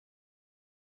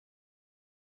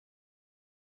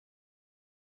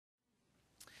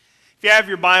If you have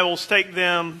your Bibles, take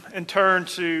them and turn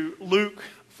to Luke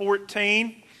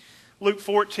 14. Luke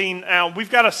 14. Now,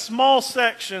 we've got a small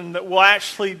section that we'll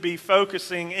actually be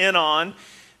focusing in on,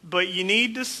 but you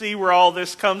need to see where all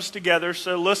this comes together.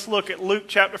 So let's look at Luke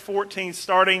chapter 14,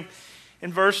 starting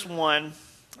in verse 1.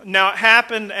 Now, it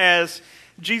happened as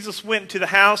Jesus went to the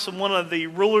house of one of the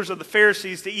rulers of the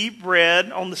Pharisees to eat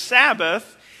bread on the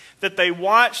Sabbath, that they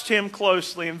watched him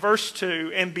closely. In verse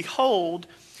 2, and behold,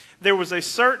 there was a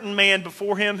certain man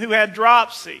before him who had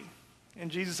dropsy.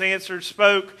 And Jesus answered,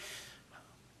 spoke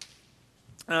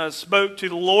to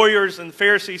the lawyers and the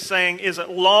Pharisees, saying, is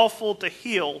it lawful to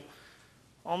heal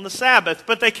on the Sabbath?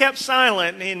 But they kept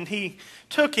silent, and he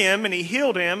took him, and he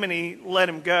healed him, and he let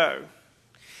him go.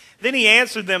 Then he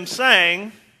answered them,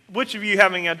 saying, which of you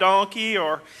having a donkey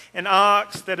or an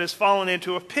ox that has fallen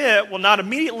into a pit will not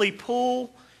immediately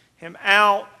pull him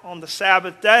out on the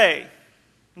Sabbath day?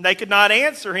 And they could not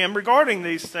answer him regarding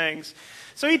these things.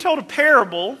 So he told a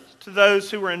parable to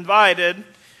those who were invited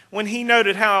when he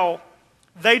noted how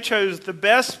they chose the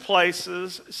best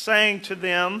places, saying to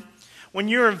them, when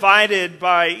you're invited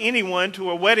by anyone to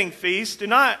a wedding feast, do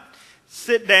not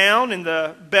sit down in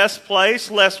the best place,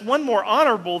 lest one more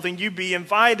honorable than you be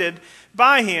invited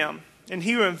by him. And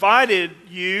he who invited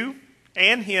you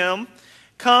and him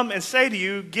come and say to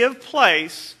you, give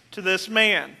place to this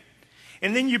man.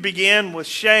 And then you begin with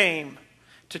shame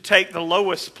to take the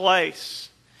lowest place.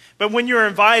 But when you're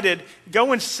invited,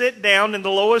 go and sit down in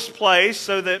the lowest place,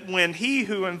 so that when he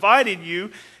who invited you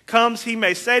comes, he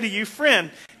may say to you, friend,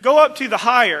 go up to the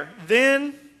higher.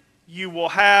 Then you will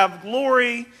have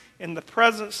glory in the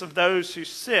presence of those who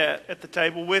sit at the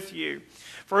table with you.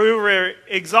 For whoever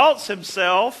exalts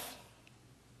himself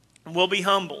will be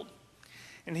humbled,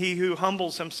 and he who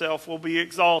humbles himself will be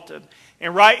exalted.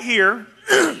 And right here,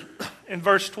 in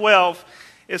verse 12,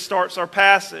 it starts our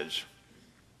passage.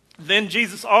 Then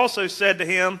Jesus also said to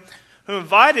him who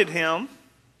invited him,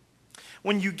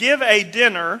 when you give a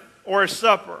dinner or a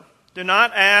supper, do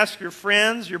not ask your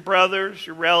friends, your brothers,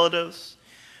 your relatives,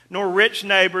 nor rich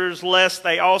neighbors, lest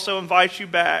they also invite you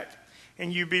back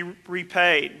and you be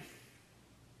repaid.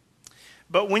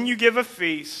 But when you give a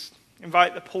feast,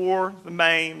 invite the poor, the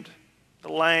maimed,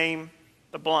 the lame,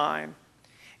 the blind.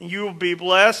 And you will be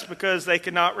blessed because they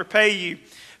cannot repay you.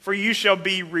 For you shall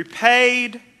be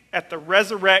repaid at the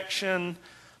resurrection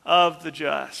of the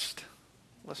just.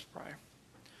 Let's pray.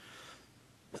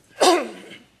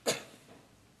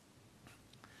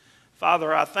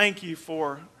 Father, I thank you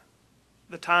for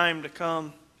the time to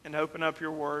come and open up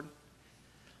your word.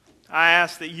 I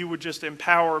ask that you would just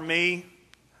empower me,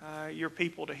 your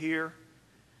people, to hear.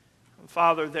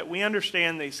 Father, that we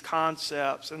understand these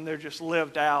concepts and they're just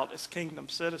lived out as kingdom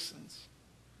citizens.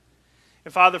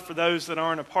 And Father, for those that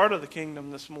aren't a part of the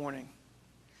kingdom this morning,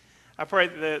 I pray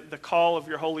that the call of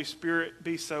your Holy Spirit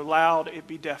be so loud it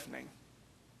be deafening.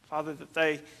 Father, that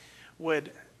they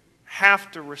would have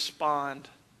to respond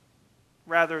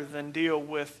rather than deal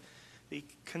with the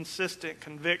consistent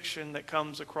conviction that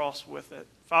comes across with it.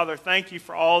 Father, thank you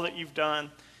for all that you've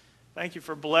done. Thank you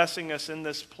for blessing us in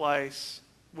this place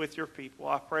with your people.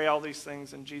 I pray all these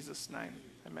things in Jesus' name.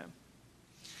 Amen.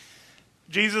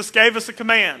 Jesus gave us a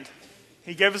command.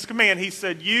 He gave us a command. He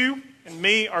said, you and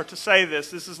me are to say this.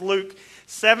 This is Luke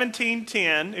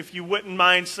 17:10, if you wouldn't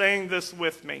mind saying this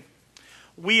with me.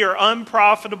 We are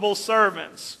unprofitable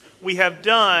servants. We have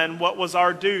done what was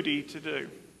our duty to do.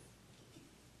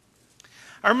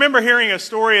 I remember hearing a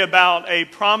story about a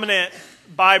prominent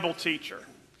Bible teacher.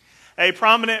 A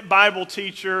prominent Bible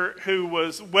teacher who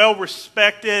was well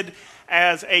respected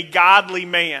as a godly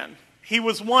man. He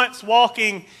was once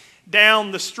walking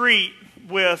down the street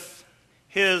with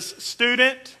his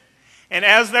student, and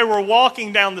as they were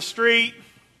walking down the street,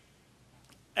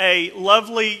 a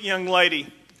lovely young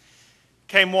lady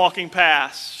came walking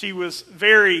past. She was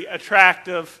very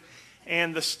attractive,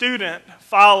 and the student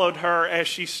followed her as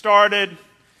she started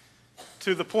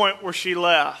to the point where she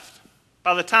left.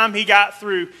 By the time he got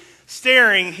through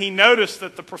staring, he noticed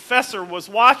that the professor was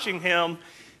watching him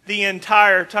the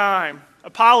entire time.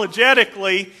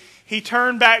 Apologetically, he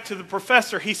turned back to the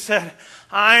professor. He said,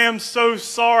 I am so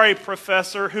sorry,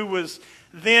 Professor, who was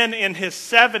then in his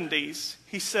 70s.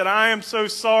 He said, I am so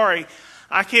sorry.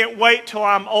 I can't wait till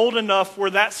I'm old enough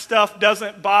where that stuff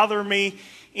doesn't bother me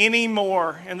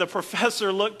anymore. And the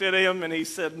professor looked at him and he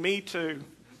said, me too.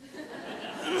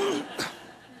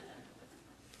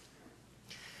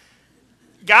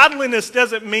 Godliness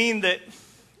doesn't mean that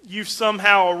you've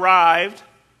somehow arrived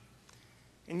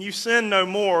and you sin no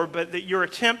more, but that you're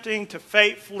attempting to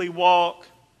faithfully walk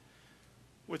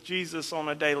with Jesus on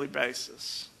a daily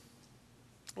basis.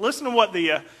 Listen to what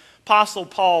the Apostle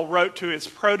Paul wrote to his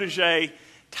protege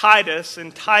Titus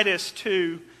in Titus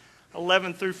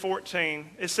 2:11 through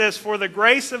 14. It says, "For the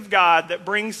grace of God that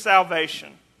brings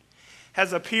salvation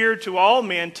has appeared to all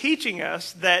men, teaching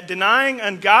us that denying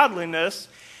ungodliness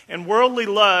and worldly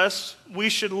lusts, we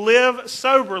should live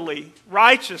soberly,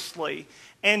 righteously,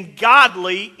 and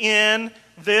godly in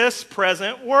this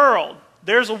present world."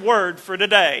 There's a word for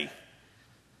today.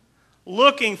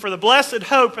 Looking for the blessed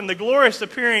hope and the glorious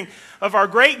appearing of our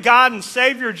great God and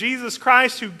Savior Jesus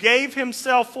Christ, who gave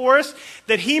himself for us,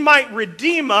 that he might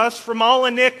redeem us from all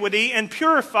iniquity and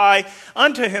purify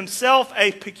unto himself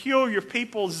a peculiar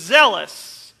people,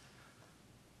 zealous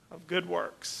of good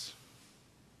works.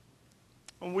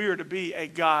 And we are to be a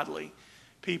godly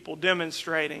people,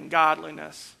 demonstrating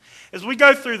godliness. As we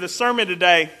go through the sermon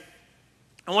today,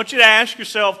 I want you to ask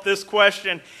yourself this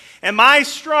question: am I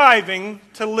striving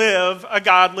to live a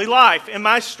godly life? Am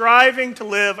I striving to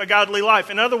live a godly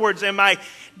life? In other words, am I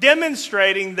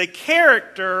demonstrating the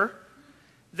character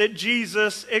that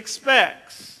Jesus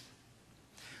expects?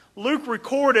 Luke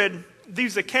recorded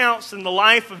these accounts in the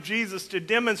life of Jesus to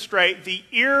demonstrate the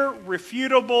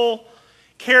irrefutable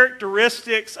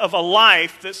characteristics of a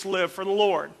life that's lived for the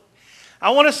Lord. I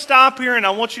want to stop here and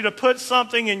I want you to put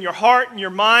something in your heart and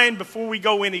your mind before we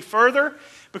go any further,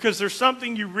 because there's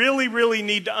something you really, really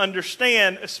need to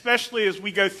understand, especially as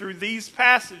we go through these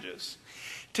passages.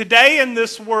 Today in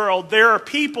this world, there are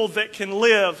people that can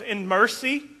live in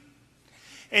mercy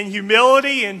and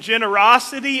humility and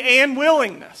generosity and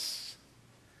willingness,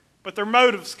 but their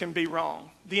motives can be wrong.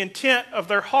 The intent of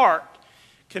their heart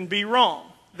can be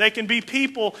wrong. They can be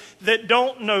people that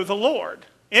don't know the Lord.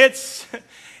 It's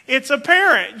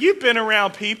apparent. You've been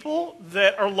around people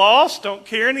that are lost, don't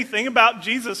care anything about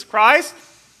Jesus Christ.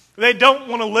 They don't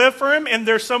want to live for him, and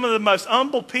they're some of the most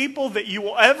humble people that you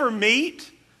will ever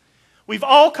meet. We've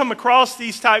all come across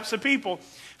these types of people.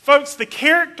 Folks, the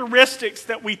characteristics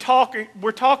that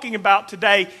we're talking about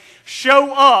today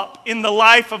show up in the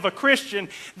life of a Christian.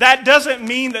 That doesn't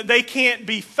mean that they can't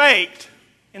be faked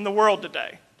in the world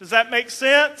today. Does that make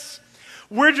sense?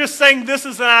 We're just saying this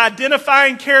is an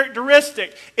identifying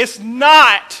characteristic. It's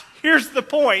not, here's the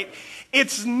point,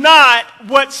 it's not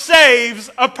what saves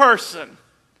a person.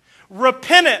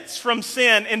 Repentance from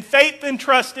sin and faith and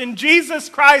trust in Jesus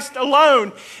Christ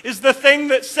alone is the thing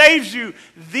that saves you.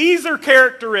 These are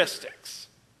characteristics.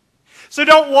 So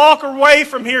don't walk away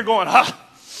from here going,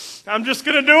 I'm just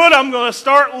going to do it. I'm going to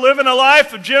start living a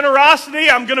life of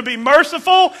generosity. I'm going to be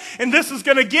merciful. And this is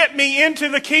going to get me into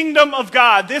the kingdom of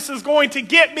God. This is going to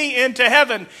get me into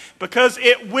heaven, because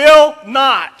it will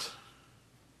not.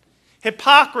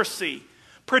 Hypocrisy,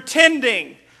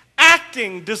 pretending,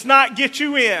 acting does not get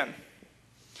you in.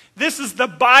 This is the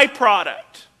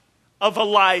byproduct of a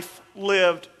life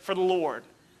lived for the Lord.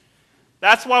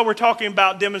 That's why we're talking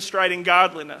about demonstrating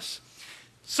godliness.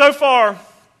 So far,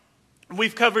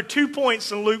 we've covered 2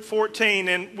 points in Luke 14,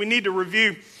 and we need to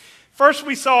review. First,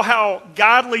 we saw how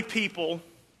godly people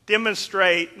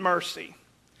demonstrate mercy.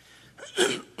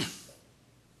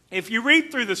 If you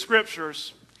read through the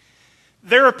scriptures,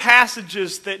 there are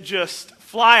passages that just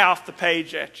fly off the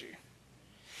page at you.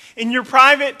 In your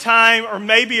private time, or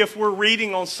maybe if we're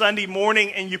reading on Sunday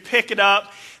morning and you pick it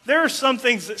up, there are some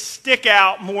things that stick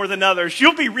out more than others.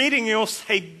 You'll be reading and you'll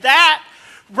say, that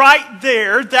right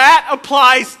there, that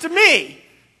applies to me.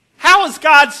 How is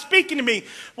God speaking to me?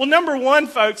 Well, number one,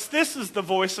 folks, this is the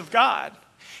voice of God.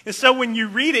 And so when you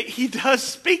read it, he does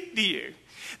speak to you.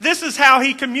 This is how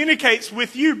he communicates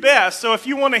with you best. So if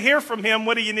you want to hear from him,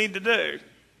 what do you need to do?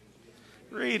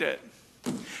 Read it.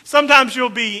 Sometimes you'll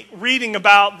be reading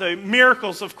about the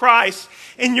miracles of Christ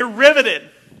and you're riveted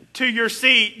to your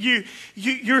seat.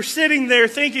 You're sitting there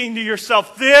thinking to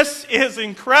yourself, this is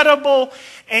incredible,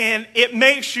 and it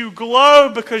makes you glow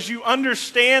because you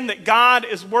understand that God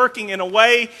is working in a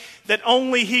way that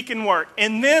only he can work.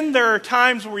 And then there are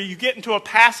times where you get into a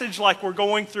passage like we're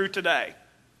going through today,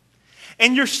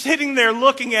 and you're sitting there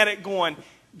looking at it going,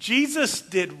 Jesus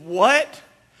did what?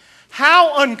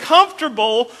 How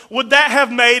uncomfortable would that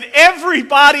have made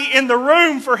everybody in the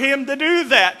room for him to do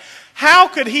that? How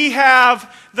could he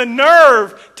have the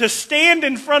nerve to stand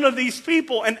in front of these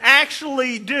people and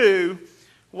actually do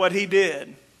what he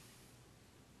did?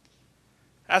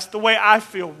 That's the way I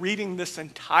feel reading this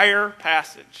entire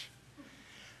passage.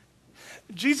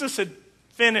 Jesus had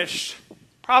finished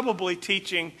probably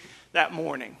teaching that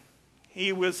morning.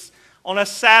 He was on a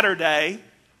Saturday,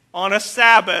 on a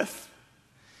Sabbath.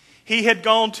 He had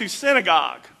gone to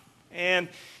synagogue. And,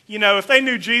 you know, if they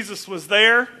knew Jesus was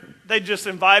there, they'd just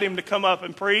invite him to come up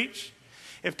and preach.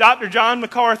 If Dr. John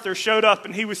MacArthur showed up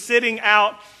and he was sitting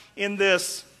out in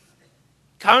this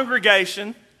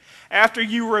Congregation, after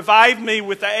you revive me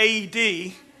with the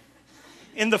AED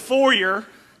in the foyer,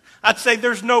 I'd say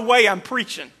there's no way I'm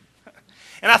preaching.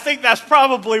 And I think that's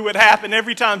probably what happened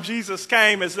every time Jesus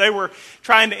came, as they were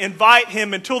trying to invite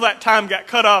him until that time got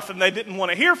cut off and they didn't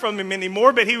want to hear from him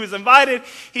anymore. But he was invited.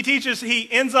 He teaches,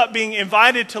 he ends up being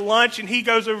invited to lunch, and he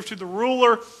goes over to the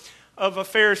ruler of a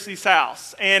Pharisee's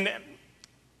house. And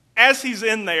as he's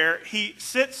in there, he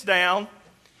sits down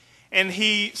and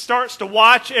he starts to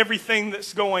watch everything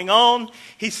that's going on.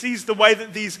 He sees the way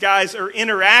that these guys are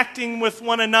interacting with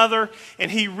one another, and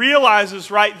he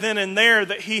realizes right then and there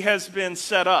that he has been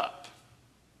set up.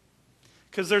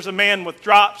 Because there's a man with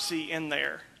dropsy in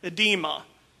there, edema.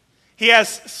 He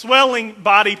has swelling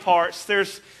body parts.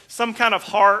 There's some kind of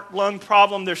heart, lung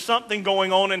problem. There's something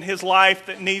going on in his life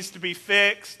that needs to be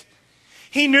fixed.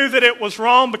 He knew that it was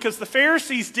wrong because the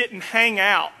Pharisees didn't hang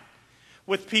out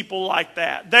with people like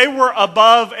that. They were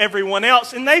above everyone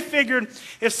else. And they figured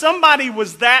if somebody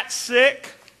was that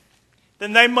sick,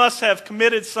 then they must have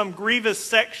committed some grievous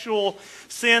sexual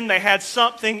sin. They had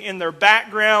something in their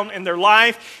background, in their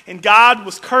life, and God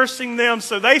was cursing them.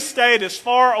 So they stayed as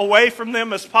far away from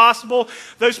them as possible.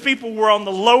 Those people were on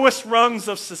the lowest rungs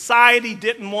of society,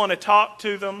 didn't want to talk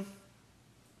to them.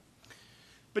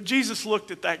 But Jesus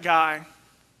looked at that guy,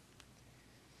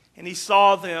 and he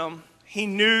saw them. He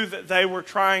knew that they were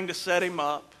trying to set him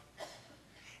up.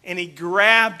 And he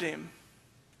grabbed him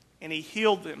and he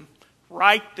healed him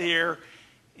right there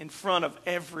in front of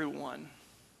everyone.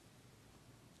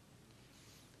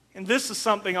 And this is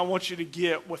something I want you to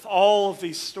get with all of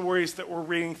these stories that we're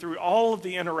reading through, all of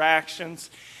the interactions.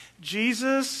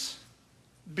 Jesus,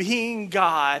 being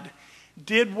God,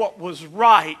 did what was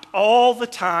right all the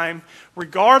time,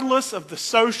 regardless of the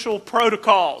social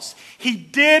protocols. He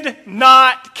did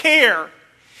not care.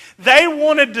 They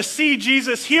wanted to see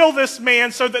Jesus heal this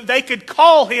man so that they could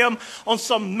call him on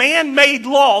some man-made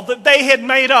law that they had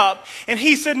made up. And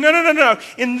he said, no.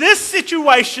 In this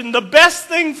situation, the best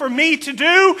thing for me to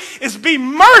do is be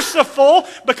merciful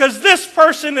because this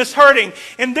person is hurting.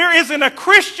 And there isn't a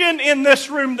Christian in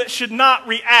this room that should not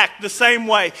react the same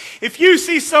way. If you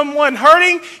see someone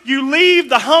hurting, you leave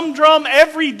the humdrum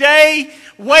everyday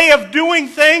way of doing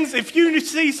things. If you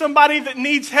see somebody that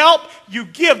needs help, you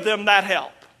give them that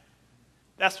help.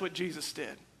 That's what Jesus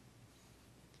did.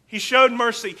 He showed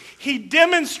mercy. He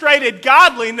demonstrated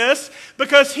godliness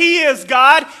because he is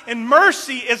God, and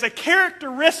mercy is a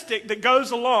characteristic that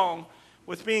goes along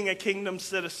with being a kingdom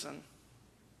citizen.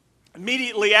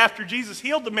 Immediately after Jesus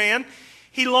healed the man,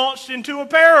 he launched into a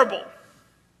parable.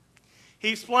 He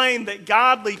explained that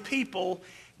godly people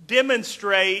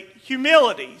demonstrate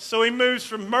humility. So he moves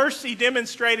from mercy,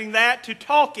 demonstrating that, to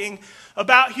talking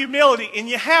about humility. And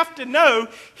you have to know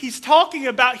he's talking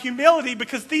about humility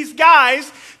because these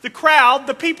guys, the crowd,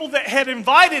 the people that had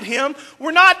invited him,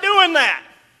 were not doing that.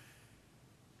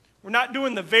 We're not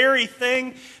doing the very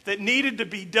thing that needed to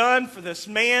be done for this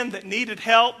man that needed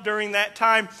help during that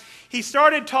time. He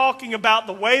started talking about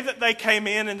the way that they came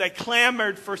in and they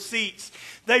clamored for seats.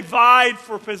 They vied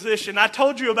for position. I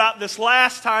told you about this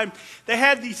last time. They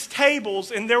had these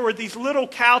tables and there were these little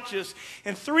couches,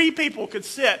 and 3 people could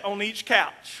sit on each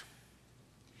couch.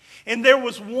 And there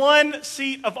was one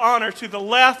seat of honor to the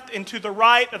left and to the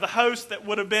right of the host that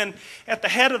would have been at the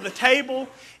head of the table.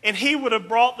 And he would have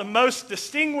brought the most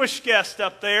distinguished guest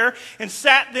up there and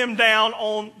sat them down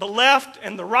on the left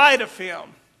and the right of him.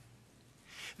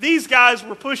 These guys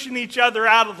were pushing each other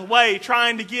out of the way,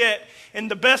 trying to get in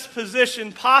the best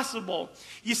position possible.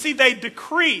 You see, they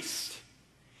decreased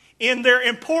in their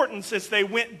importance as they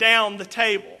went down the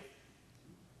table.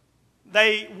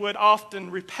 They would often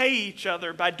repay each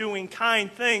other by doing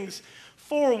kind things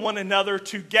for one another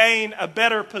to gain a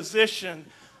better position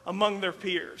among their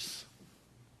peers.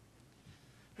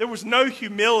 There was no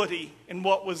humility in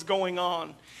what was going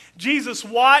on. Jesus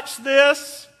watched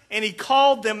this and he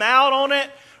called them out on it.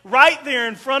 Right there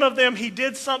in front of them, he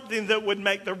did something that would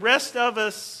make the rest of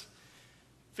us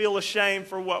feel ashamed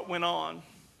for what went on.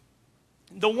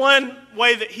 The one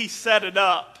way that he set it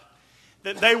up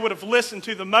that they would have listened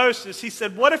to the most is he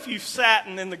said, what if you sat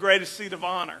in the greatest seat of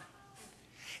honor?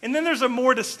 And then there's a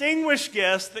more distinguished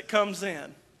guest that comes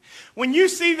in. When you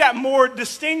see that more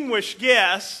distinguished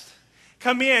guest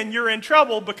come in, you're in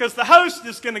trouble because the host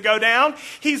is going to go down.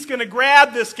 He's going to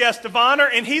grab this guest of honor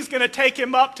and he's going to take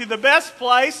him up to the best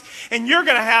place, and you're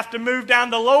going to have to move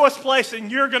down the lowest place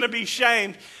and you're going to be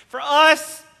shamed. For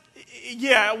us,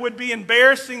 yeah, it would be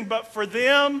embarrassing, but for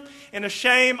them, in a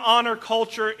shame-honor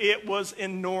culture, it was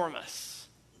enormous.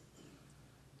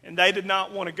 And they did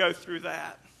not want to go through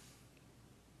that.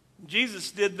 Jesus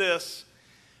did this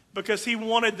because he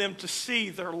wanted them to see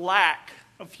their lack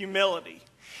of humility.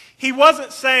 He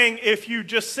wasn't saying if you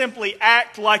just simply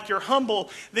act like you're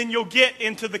humble, then you'll get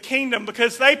into the kingdom,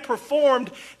 because they performed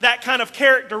that kind of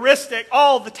characteristic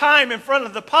all the time in front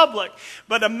of the public.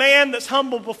 But a man that's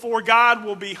humble before God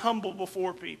will be humble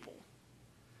before people.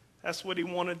 That's what he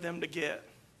wanted them to get.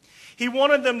 He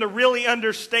wanted them to really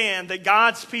understand that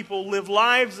God's people live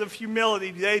lives of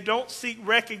humility. They don't seek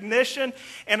recognition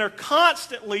and are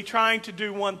constantly trying to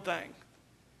do one thing.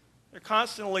 They're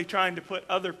constantly trying to put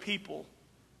other people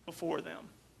before them.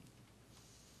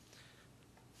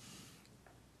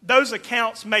 Those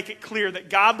accounts make it clear that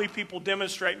godly people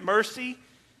demonstrate mercy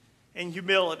and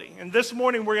humility. And this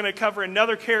morning we're going to cover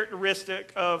another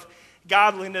characteristic of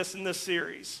godliness in this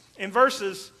series. In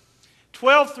verses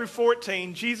 12 through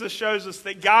 14, Jesus shows us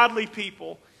that godly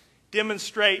people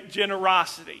demonstrate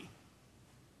generosity.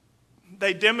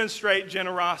 They demonstrate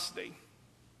generosity.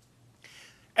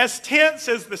 As tense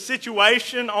as the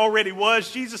situation already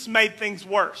was, Jesus made things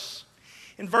worse.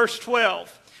 In verse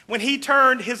 12, when he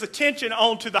turned his attention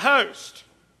onto the host,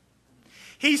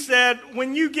 he said,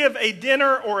 "When you give a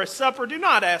dinner or a supper, do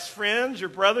not ask friends, your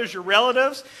brothers, your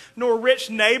relatives, nor rich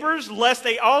neighbors, lest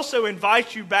they also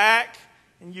invite you back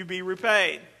and you be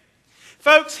repaid."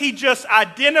 Folks, he just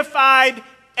identified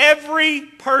every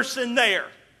person there.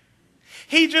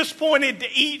 He just pointed to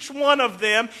each one of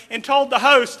them and told the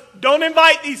host, "Don't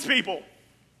invite these people."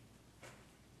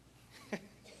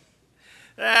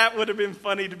 That would have been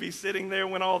funny to be sitting there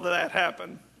when all of that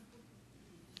happened.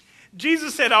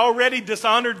 Jesus had already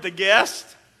dishonored the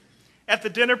guest at the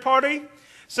dinner party.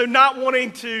 So not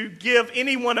wanting to give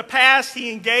anyone a pass,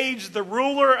 he engaged the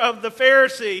ruler of the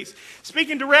Pharisees.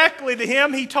 Speaking directly to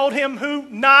him, he told him who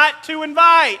not to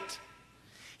invite.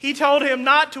 He told him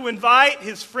not to invite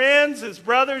his friends, his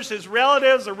brothers, his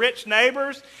relatives, or rich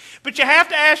neighbors. But you have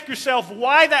to ask yourself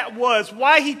why that was,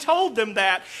 why he told them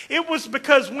that. It was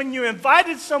because when you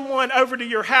invited someone over to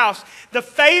your house, the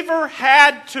favor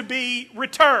had to be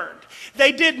returned.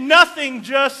 They did nothing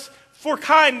just for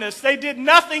kindness. They did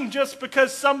nothing just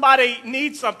because somebody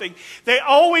needs something. They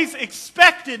always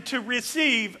expected to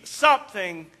receive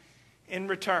something in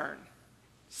return,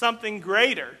 something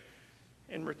greater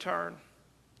in return.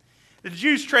 The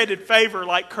Jews traded favor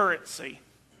like currency.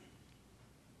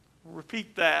 I'll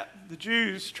repeat that. The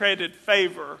Jews traded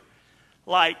favor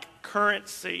like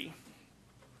currency.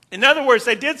 In other words,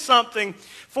 they did something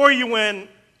for you when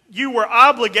you were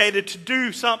obligated to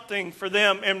do something for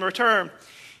them in return.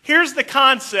 Here's the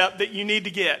concept that you need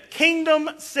to get. Kingdom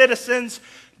citizens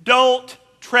don't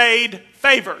trade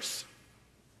favors.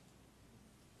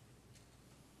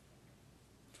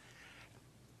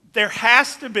 There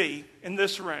has to be, in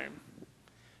this room,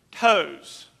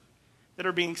 toes that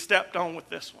are being stepped on with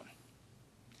this one.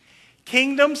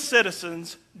 Kingdom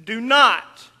citizens do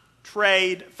not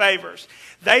trade favors.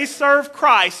 They serve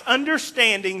Christ,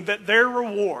 understanding that their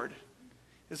reward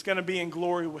is going to be in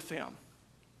glory with them.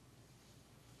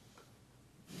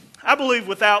 I believe,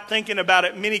 without thinking about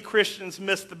it, many Christians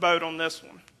miss the boat on this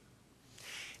one.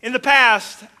 In the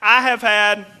past, I have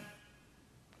had,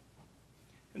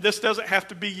 and this doesn't have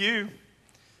to be you,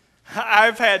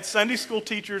 I've had Sunday school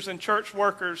teachers and church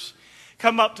workers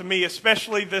come up to me,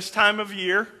 especially this time of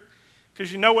year,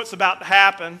 because you know what's about to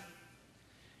happen.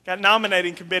 Got a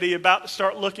nominating committee about to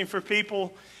start looking for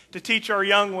people to teach our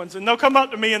young ones. And they'll come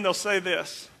up to me and they'll say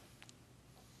this.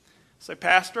 Say,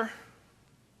 "Pastor,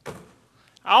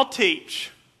 I'll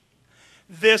teach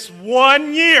this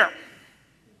 1 year,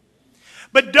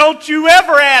 but don't you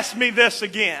ever ask me this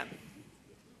again.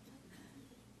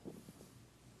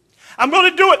 I'm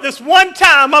going to do it this one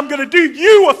time. I'm going to do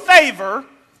you a favor,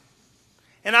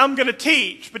 and I'm going to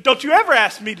teach. But don't you ever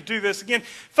ask me to do this again."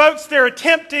 Folks, they're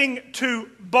attempting to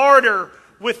barter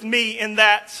with me in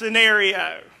that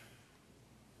scenario.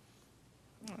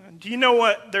 Do you know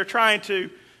what they're trying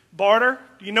to barter?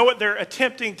 Do you know what they're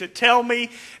attempting to tell me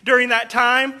during that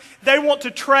time? They want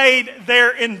to trade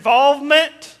their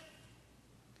involvement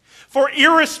for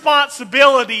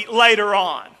irresponsibility later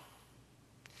on.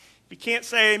 If you can't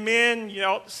say amen, you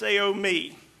ought to say oh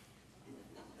me.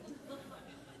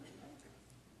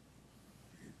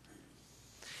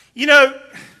 You know,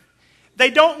 they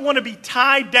don't want to be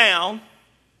tied down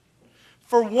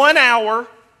for 1 hour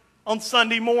on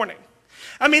Sunday morning.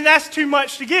 I mean, that's too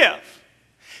much to give.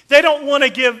 They don't want to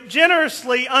give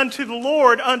generously unto the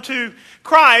Lord, unto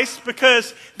Christ,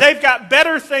 because they've got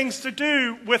better things to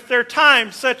do with their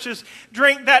time, such as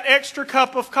drink that extra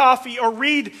cup of coffee or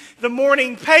read the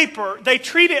morning paper. They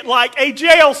treat it like a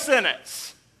jail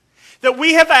sentence that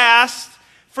we have asked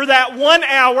for that 1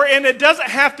 hour, and it doesn't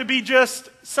have to be just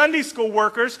Sunday school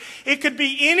workers. It could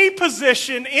be any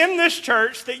position in this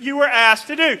church that you were asked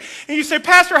to do. And you say,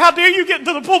 Pastor, how dare you get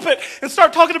into the pulpit and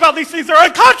start talking about these things that are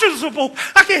unconscionable?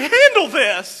 I can't handle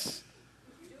this.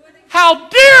 How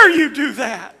dare you do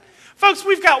that? Folks,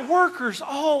 we've got workers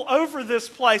all over this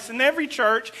place in every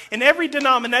church, in every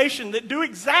denomination that do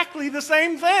exactly the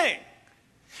same thing.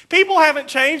 People haven't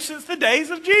changed since the days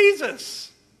of Jesus.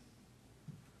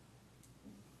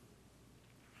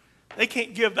 They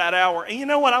can't give that hour. And you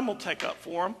know what? I'm going to take up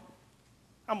for them.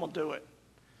 I'm going to do it.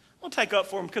 I'm going to take up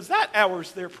for them because that hour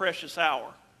is their precious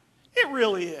hour. It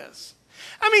really is.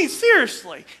 I mean,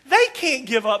 seriously, they can't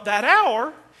give up that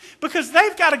hour because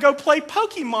they've got to go play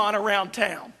Pokemon around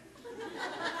town.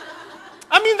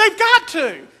 I mean, they've got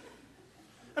to.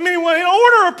 I mean, in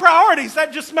order of priorities,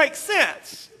 that just makes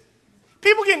sense.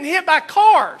 People getting hit by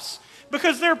cars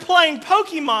because they're playing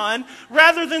Pokemon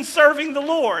rather than serving the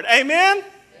Lord. Amen?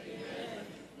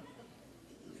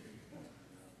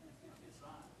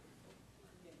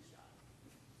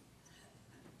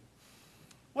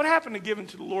 What happened to giving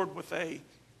to the Lord with a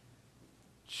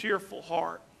cheerful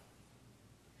heart?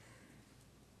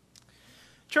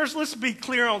 Church, let's be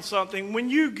clear on something. When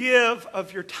you give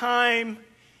of your time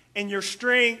and your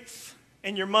strength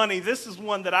and your money, this is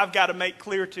one that I've got to make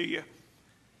clear to you.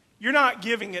 You're not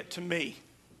giving it to me.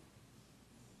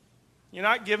 You're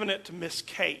not giving it to Miss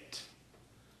Kate.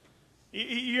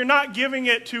 You're not giving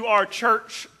it to our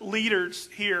church leaders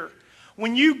here.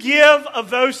 When you give of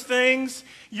those things,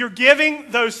 you're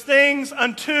giving those things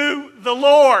unto the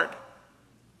Lord.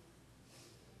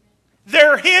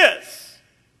 They're His.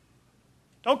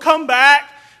 Don't come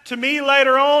back to me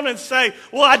later on and say,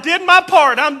 well, I did my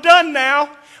part. I'm done now.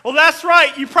 Well, that's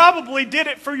right. You probably did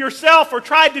it for yourself or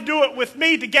tried to do it with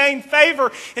me to gain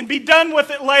favor and be done with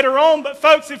it later on. But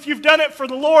folks, if you've done it for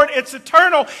the Lord, it's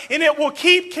eternal and it will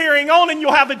keep carrying on and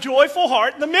you'll have a joyful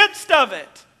heart in the midst of it.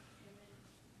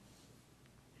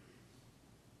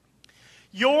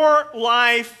 Your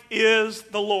life is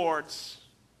the Lord's.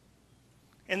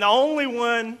 And the only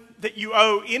one that you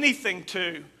owe anything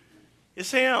to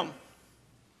is Him.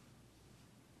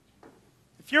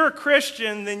 If you're a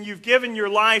Christian, then you've given your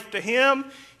life to Him.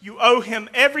 You owe Him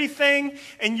everything,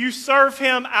 and you serve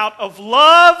Him out of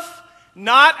love,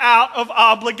 not out of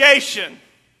obligation.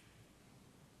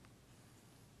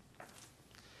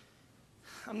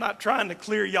 I'm not trying to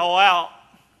clear y'all out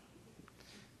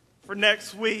for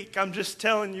next week. I'm just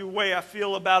telling you the way I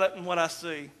feel about it and what I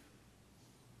see.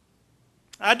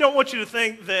 I don't want you to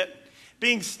think that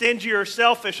being stingy or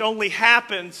selfish only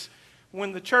happens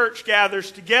when the church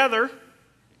gathers together.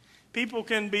 People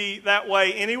can be that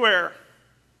way anywhere.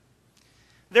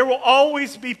 There will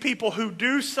always be people who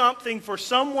do something for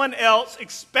someone else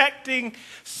expecting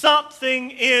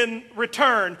something in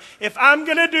return. If I'm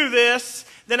going to do this,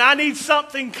 then I need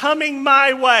something coming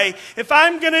my way. If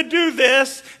I'm going to do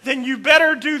this, then you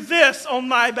better do this on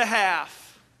my behalf.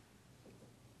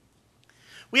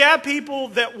 We have people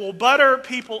that will butter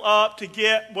people up to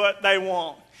get what they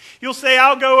want. You'll say,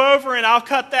 I'll go over and I'll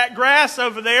cut that grass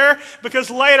over there because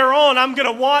later on I'm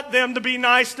going to want them to be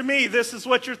nice to me. This is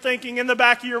what you're thinking in the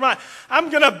back of your mind. I'm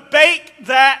going to bake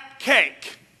that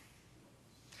cake.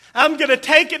 I'm going to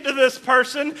take it to this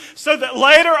person so that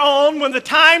later on when the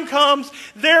time comes,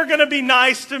 they're going to be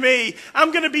nice to me.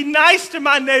 I'm going to be nice to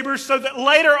my neighbors so that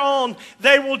later on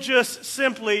they will just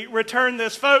simply return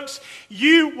this. Folks,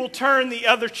 you will turn the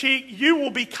other cheek. You will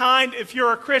be kind if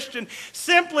you're a Christian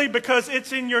simply because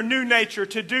it's in your new nature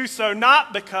to do so,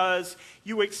 not because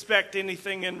you expect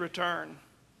anything in return.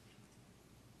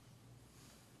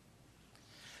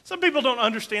 Some people don't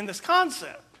understand this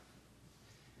concept.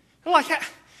 They're like,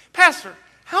 Pastor,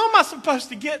 how am I supposed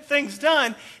to get things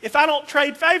done if I don't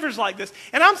trade favors like this?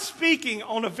 And I'm speaking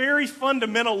on a very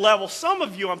fundamental level. Some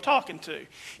of you I'm talking to,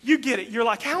 you get it. You're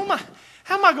like, how am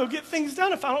I going to get things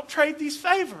done if I don't trade these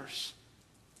favors?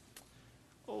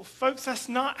 Well, folks, that's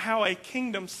not how a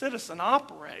kingdom citizen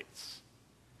operates.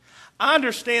 I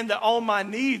understand that all my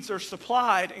needs are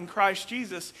supplied in Christ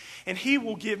Jesus, and He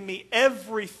will give me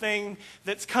everything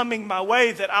that's coming my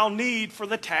way that I'll need for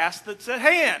the task that's at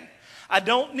hand. I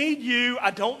don't need you.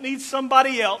 I don't need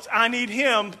somebody else. I need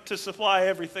Him to supply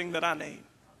everything that I need.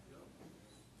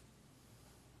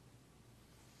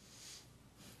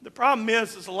 The problem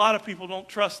is a lot of people don't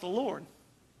trust the Lord.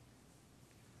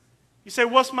 You say,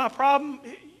 what's my problem?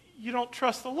 You don't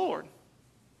trust the Lord.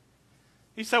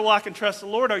 You say, well, I can trust the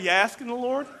Lord. Are you asking the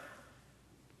Lord?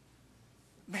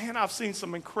 Man, I've seen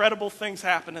some incredible things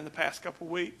happen in the past couple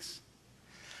of weeks.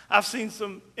 I've seen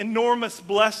some enormous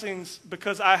blessings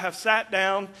because I have sat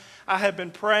down. I have been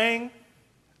praying.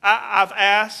 I've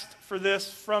asked for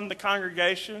this from the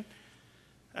congregation.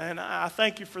 And I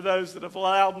thank you for those that have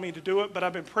allowed me to do it, but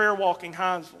I've been prayer walking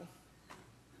Hinesville.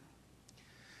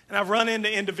 And I've run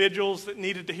into individuals that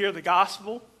needed to hear the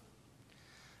gospel.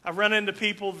 I've run into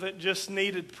people that just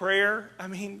needed prayer. I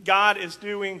mean, God is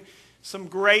doing some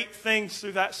great things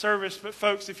through that service. But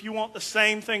folks, if you want the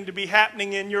same thing to be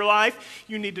happening in your life,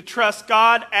 you need to trust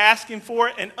God, ask Him for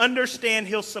it, and understand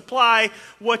He'll supply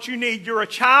what you need. You're a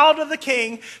child of the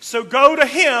King, so go to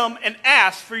Him and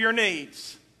ask for your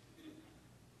needs.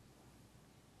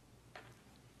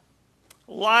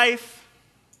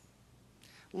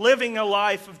 Living a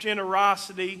life of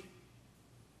generosity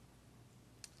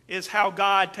is how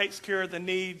God takes care of the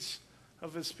needs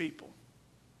of His people.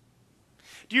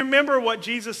 Do you remember what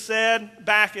Jesus said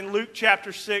back in Luke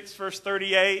chapter 6, verse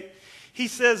 38? He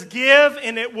says, give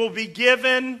and it will be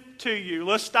given to you.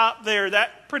 Let's stop there.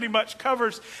 That pretty much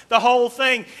covers the whole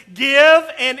thing. Give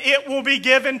and it will be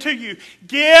given to you.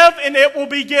 Give and it will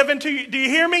be given to you. Do you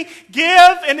hear me?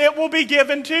 Give and it will be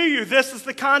given to you. This is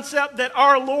the concept that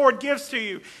our Lord gives to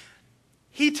you.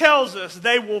 He tells us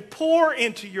they will pour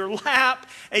into your lap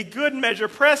a good measure,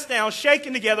 pressed down,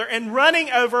 shaken together, and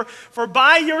running over. For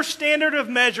by your standard of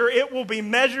measure, it will be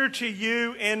measured to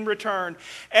you in return.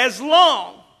 As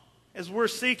long as we're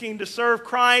seeking to serve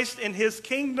Christ in His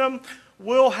kingdom,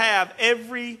 we'll have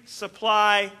every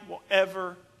supply we'll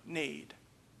ever need.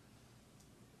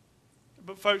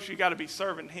 But folks, you got to be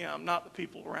serving Him, not the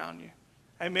people around you.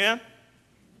 Amen?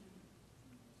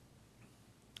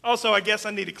 Also, I guess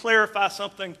I need to clarify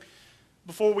something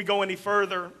before we go any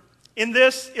further. In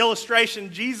this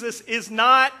illustration, Jesus is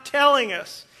not telling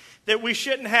us that we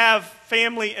shouldn't have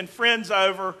family and friends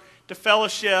over to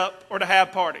fellowship or to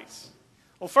have parties.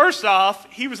 Well, first off,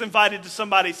 He was invited to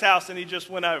somebody's house and He just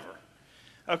went over.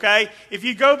 Okay? If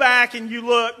you go back and you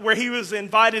look where He was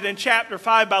invited in chapter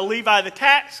 5 by Levi the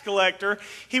tax collector,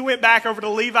 He went back over to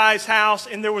Levi's house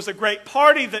and there was a great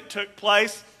party that took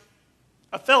place.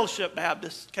 A fellowship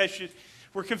Baptist, in case you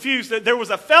were confused, that there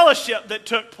was a fellowship that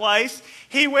took place.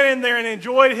 He went in there and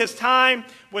enjoyed his time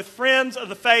with friends of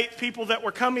the faith, people that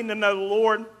were coming to know the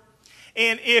Lord.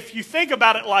 And if you think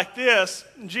about it like this,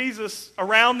 Jesus,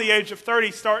 around the age of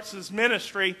 30, starts his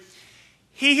ministry.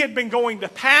 He had been going to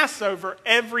Passover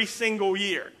every single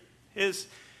year. His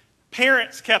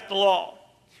parents kept the law.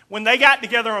 When they got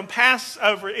together on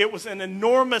Passover, it was an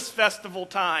enormous festival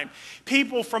time.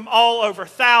 People from all over,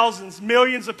 thousands,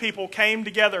 millions of people came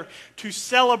together to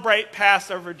celebrate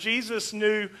Passover. Jesus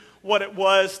knew what it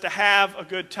was to have a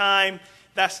good time.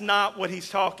 That's not what He's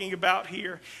talking about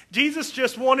here. Jesus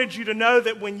just wanted you to know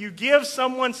that when you give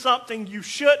someone something, you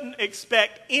shouldn't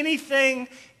expect anything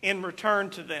in return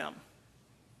to them.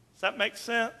 Does that make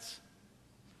sense?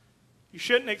 You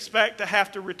shouldn't expect to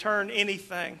have to return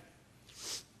anything.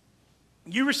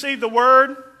 You receive the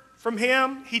word from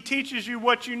Him. He teaches you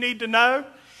what you need to know.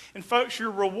 And folks,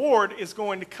 your reward is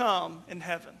going to come in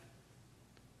heaven.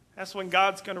 That's when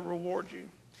God's going to reward you.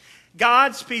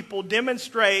 God's people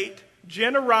demonstrate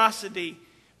generosity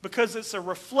because it's a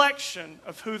reflection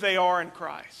of who they are in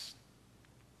Christ.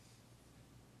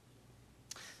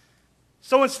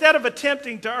 So instead of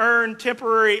attempting to earn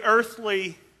temporary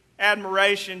earthly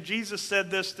admiration, Jesus said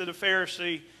this to the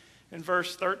Pharisee in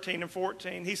verse 13 and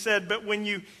 14. He said, but when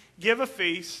you give a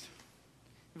feast,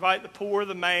 invite the poor,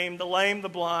 the maimed, the lame, the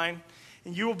blind,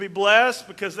 and you will be blessed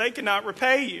because they cannot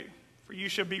repay you, for you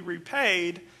shall be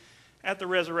repaid at the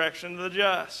resurrection of the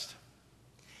just.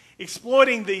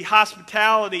 Exploiting the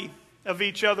hospitality of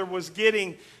each other was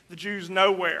getting the Jews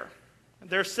nowhere.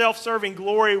 Their self-serving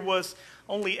glory was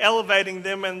only elevating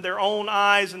them in their own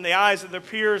eyes and the eyes of their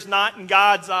peers, not in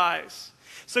God's eyes.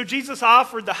 So Jesus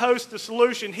offered the host a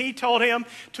solution. He told him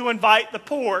to invite the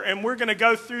poor. And we're going to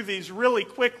go through these really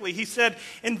quickly. He said,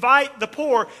 invite the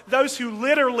poor, those who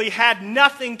literally had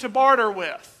nothing to barter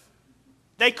with.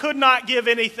 They could not give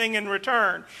anything in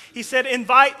return. He said,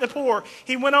 invite the poor.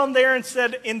 He went on there and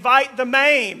said, invite the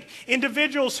maimed,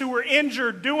 individuals who were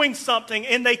injured doing something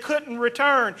and they couldn't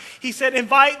return. He said,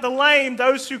 invite the lame,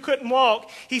 those who couldn't walk.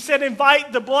 He said,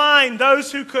 invite the blind,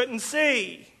 those who couldn't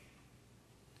see.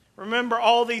 Remember,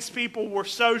 all these people were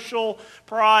social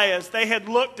pariahs. They had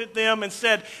looked at them and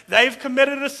said, they've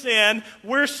committed a sin.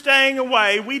 We're staying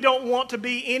away. We don't want to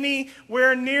be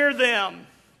anywhere near them.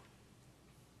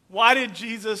 Why did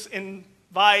Jesus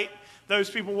invite those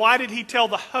people? Why did He tell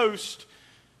the host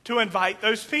to invite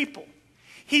those people?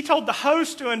 He told the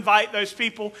host to invite those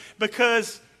people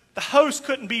because the host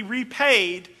couldn't be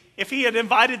repaid if he had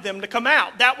invited them to come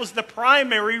out. That was the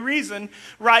primary reason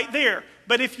right there.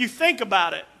 But if you think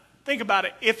about it,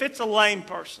 if it's a lame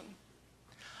person,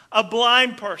 a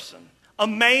blind person, a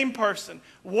main person,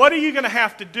 what are you going to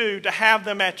have to do to have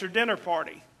them at your dinner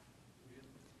party?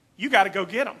 You got to go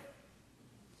get them.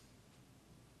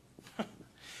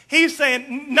 He's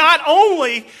saying, not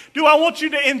only do I want you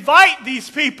to invite these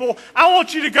people, I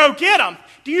want you to go get them.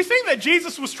 Do you think that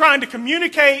Jesus was trying to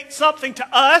communicate something to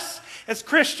us as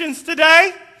Christians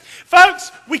today?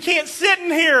 Folks, we can't sit in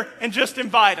here and just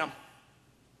invite them.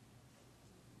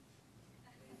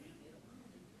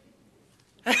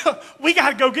 We got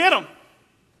to go get them.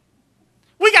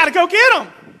 We got to go get them.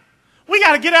 We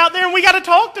got to get out there and we got to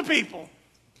talk to people.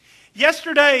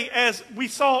 Yesterday, as we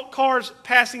saw cars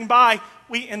passing by,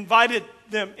 we invited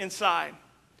them inside.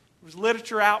 There was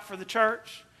literature out for the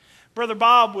church. Brother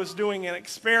Bob was doing an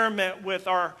experiment with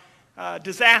our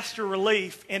disaster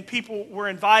relief, and people were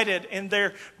invited, and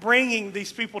they're bringing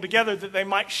these people together that they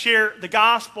might share the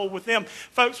gospel with them.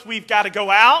 Folks, we've got to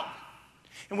go out,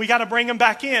 and we got to bring them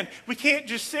back in. We can't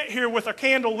just sit here with our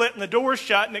candle lit and the door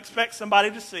shut and expect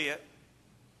somebody to see it,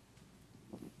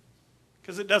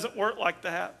 because it doesn't work like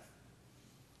that.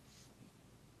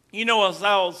 You know, as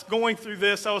I was going through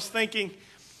this, I was thinking,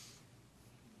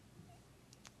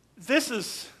 this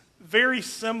is very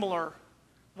similar,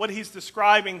 what he's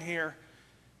describing here,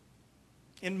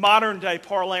 in modern day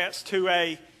parlance, to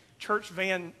a church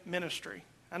van ministry.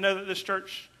 I know that this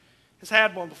church has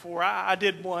had one before. I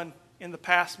did one in the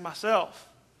past myself.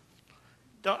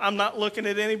 I'm not looking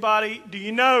at anybody. Do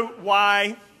you know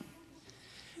why?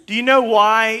 Do you know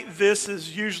why this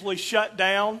is usually shut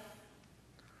down?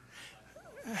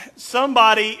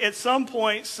 Somebody at some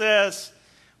point says,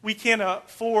 we can't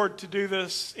afford to do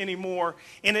this anymore.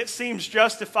 And it seems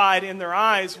justified in their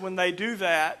eyes when they do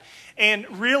that.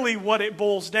 And really what it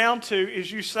boils down to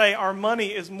is you say our money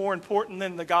is more important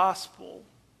than the gospel.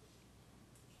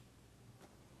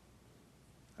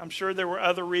 I'm sure there were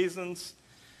other reasons.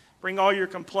 Bring all your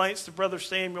complaints to Brother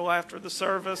Samuel after the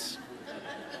service.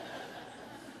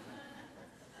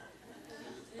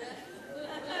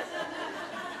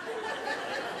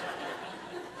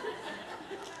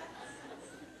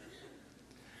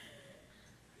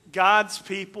 God's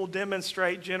people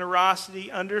demonstrate generosity,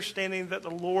 understanding that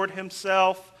the Lord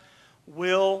himself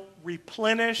will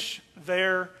replenish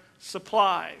their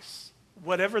supplies,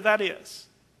 whatever that is.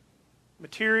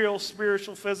 Material,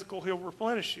 spiritual, physical, he'll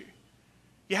replenish you.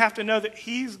 You have to know that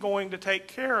he's going to take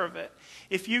care of it.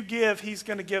 If you give, he's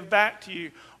going to give back to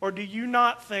you. Or do you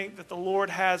not think that the Lord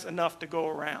has enough to go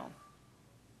around?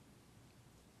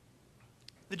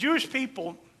 The Jewish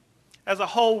people as a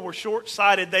whole were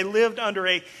short-sighted. They lived under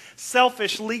a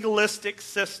selfish, legalistic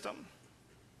system,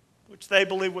 which they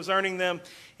believed was earning them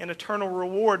an eternal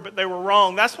reward, but they were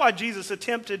wrong. That's why Jesus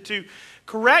attempted to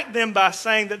correct them by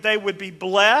saying that they would be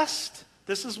blessed.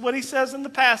 This is what he says in the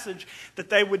passage,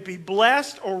 that they would be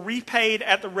blessed or repaid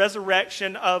at the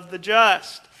resurrection of the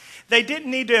just. They didn't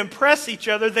need to impress each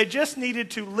other. They just needed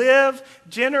to live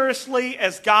generously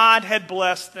as God had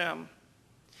blessed them.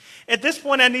 At this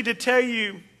point, I need to tell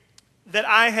you that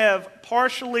I have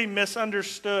partially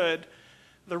misunderstood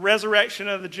the resurrection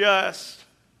of the just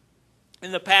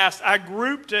in the past. I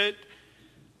grouped it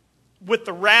with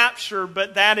the rapture,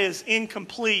 but that is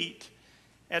incomplete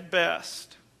at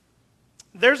best.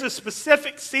 There's a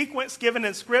specific sequence given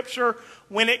in Scripture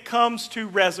when it comes to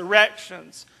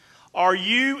resurrections. Are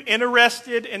you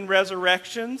interested in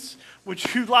resurrections?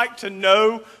 Would you like to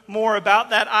know more about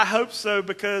that? I hope so,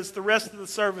 because the rest of the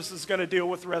service is going to deal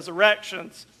with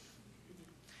resurrections.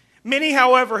 Many,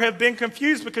 however, have been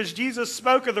confused because Jesus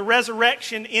spoke of the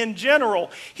resurrection in general.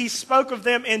 He spoke of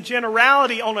them in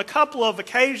generality on a couple of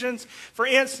occasions. For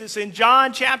instance, in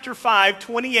John chapter 5,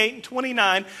 28 and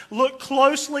 29, look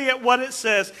closely at what it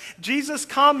says. Jesus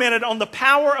commented on the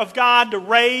power of God to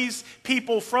raise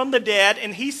people from the dead,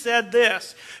 and he said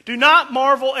this, "Do not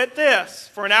marvel at this,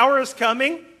 for an hour is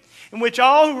coming in which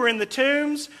all who are in the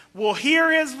tombs will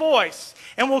hear his voice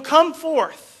and will come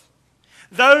forth.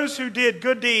 Those who did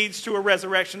good deeds to a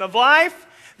resurrection of life,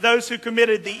 those who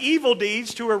committed the evil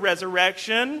deeds to a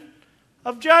resurrection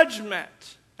of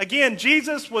judgment." Again,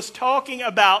 Jesus was talking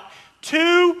about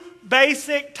two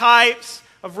basic types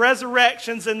of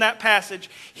resurrections in that passage.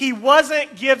 He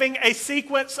wasn't giving a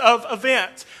sequence of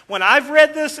events. When I've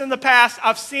read this in the past,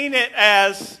 I've seen it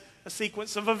as a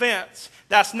sequence of events.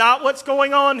 That's not what's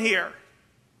going on here.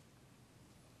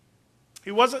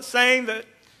 He wasn't saying that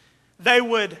they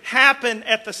would happen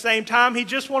at the same time. He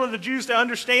just wanted the Jews to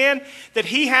understand that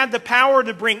he had the power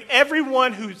to bring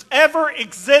everyone who's ever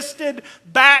existed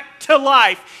back to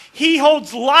life. He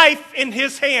holds life in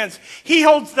his hands. He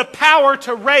holds the power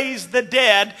to raise the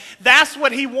dead. That's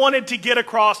what he wanted to get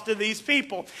across to these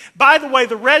people. By the way,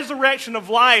 the resurrection of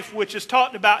life, which is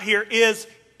talked about here, is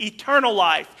eternal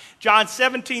life. John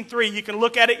 17:3, you can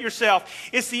look at it yourself.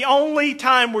 It's the only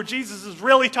time where Jesus is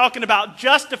really talking about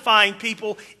justifying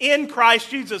people in Christ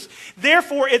Jesus.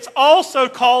 Therefore, it's also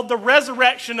called the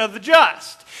resurrection of the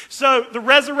just. So the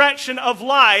resurrection of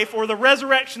life or the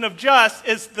resurrection of just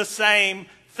is the same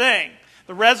thing.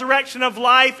 The resurrection of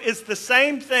life is the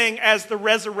same thing as the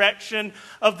resurrection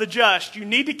of the just. You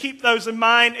need to keep those in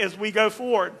mind as we go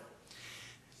forward.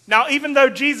 Now, even though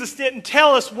Jesus didn't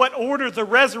tell us what order the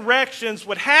resurrections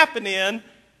would happen in,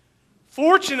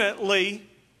 fortunately,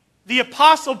 the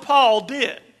Apostle Paul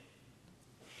did.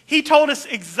 He told us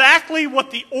exactly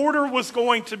what the order was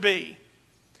going to be.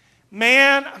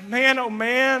 Man, oh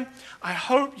man, I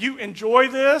hope you enjoy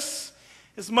this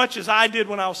as much as I did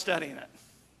when I was studying it.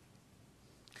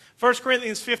 1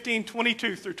 Corinthians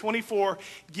 15:22 through 24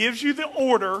 gives you the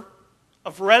order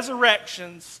of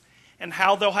resurrections and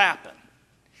how they'll happen.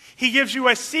 He gives you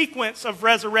a sequence of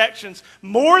resurrections.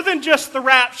 More than just the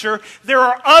rapture, there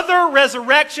are other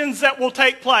resurrections that will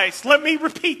take place. Let me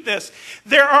repeat this.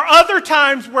 There are other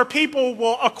times where people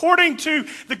will, according to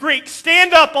the Greek,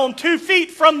 stand up on 2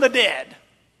 feet from the dead.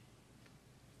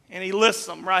 And he lists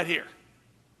them right here.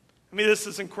 I mean, this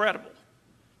is incredible.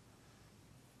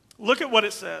 Look at what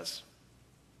it says.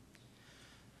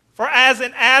 For as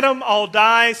in Adam all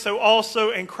die, so also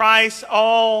in Christ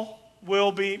all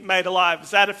will be made alive. Is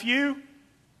that a few?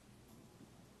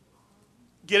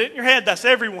 Get it in your head. That's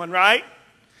everyone, right?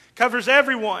 Covers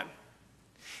everyone.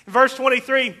 In verse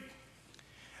 23,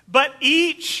 but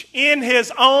each in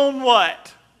his own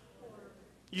what?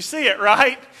 You see it,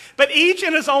 right? But each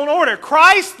in his own order.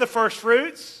 Christ the first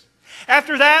fruits.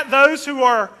 After that, those who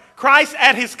are Christ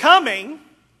at his coming.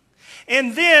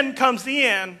 And then comes the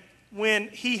end when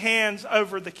he hands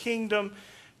over the kingdom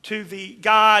to the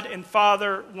God and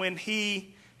Father, when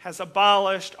he has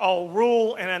abolished all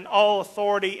rule and all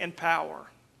authority and power.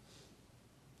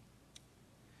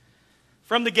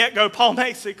 From the get-go, Paul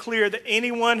makes it clear that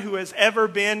anyone who has ever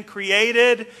been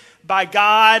created by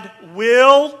God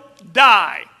will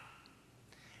die.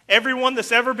 Everyone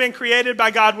that's ever been created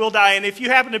by God will die. And if you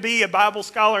happen to be a Bible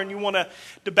scholar and you want to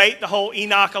debate the whole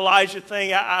Enoch Elijah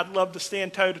thing, I'd love to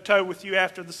stand toe-to-toe with you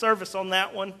after the service on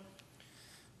that one.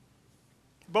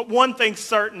 But one thing's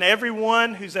certain,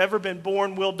 everyone who's ever been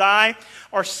born will die.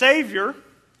 Our Savior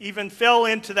even fell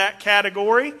into that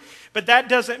category, but that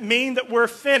doesn't mean that we're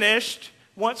finished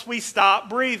once we stop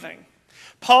breathing.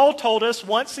 Paul told us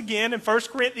once again in 1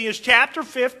 Corinthians chapter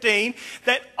 15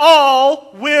 that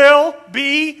all will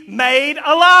be made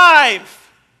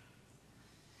alive.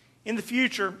 In the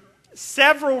future,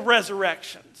 several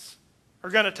resurrections are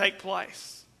going to take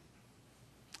place,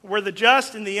 where the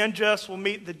just and the unjust will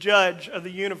meet the judge of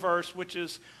the universe, which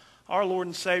is our Lord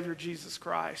and Savior, Jesus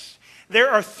Christ.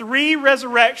 There are 3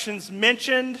 resurrections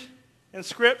mentioned in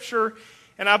Scripture,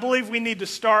 and I believe we need to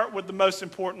start with the most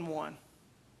important one.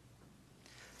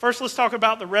 First, let's talk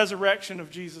about the resurrection of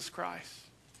Jesus Christ.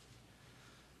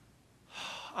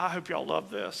 I hope y'all love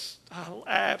this. I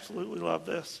absolutely love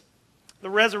this. The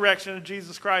resurrection of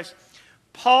Jesus Christ.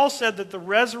 Paul said that the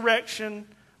resurrection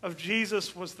of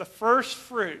Jesus was the first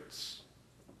fruits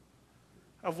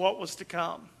of what was to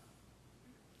come.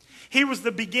 He was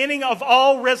the beginning of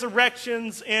all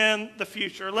resurrections in the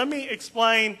future. Let me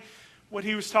explain what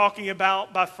he was talking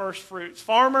about by first fruits.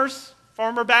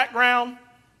 Farmer background.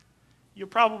 You'll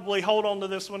probably hold on to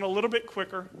this one a little bit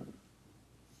quicker.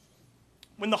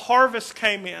 When the harvest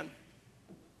came in,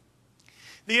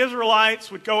 the Israelites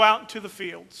would go out into the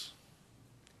fields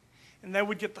and they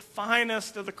would get the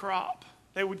finest of the crop.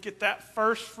 They would get that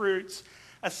first fruits,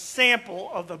 a sample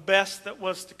of the best that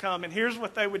was to come. And here's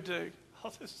what they would do.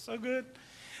 Oh, this is so good.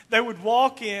 They would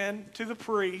walk in to the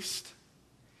priest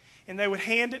and they would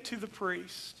hand it to the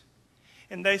priest.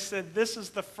 And they said, this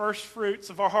is the first fruits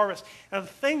of our harvest. Now the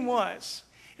thing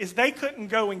is they couldn't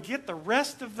go and get the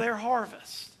rest of their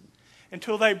harvest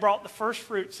until they brought the first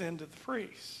fruits into the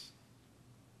priest.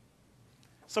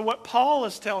 So what Paul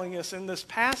is telling us in this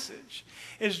passage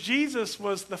is Jesus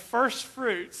was the first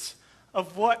fruits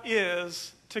of what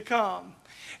is to come.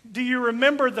 Do you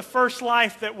remember the first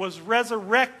life that was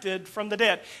resurrected from the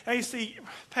dead? Now you see,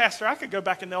 Pastor, I could go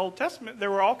back in the Old Testament.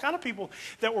 There were all kind of people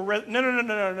that were,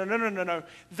 no.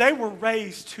 They were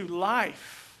raised to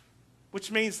life, which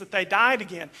means that they died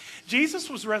again. Jesus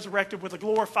was resurrected with a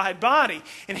glorified body,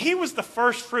 and he was the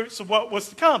first fruits of what was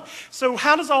to come. So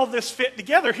how does all this fit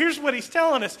together? Here's what he's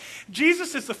telling us.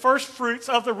 Jesus is the first fruits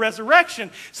of the resurrection.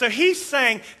 So he's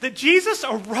saying that Jesus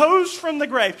arose from the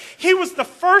grave. He was the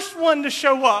first one to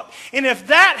show up, and if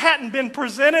that hadn't been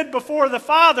presented before the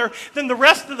Father, then the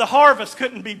rest of the harvest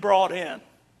couldn't be brought in.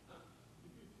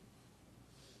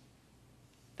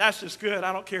 That's just good.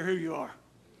 I don't care who you are.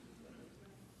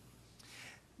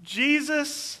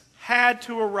 Jesus had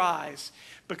to arise,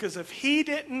 because if he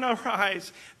didn't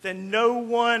arise, then no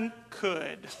one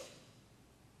could.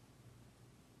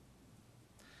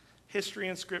 History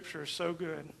and Scripture are so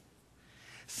good.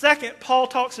 Second, Paul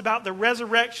talks about the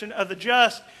resurrection of the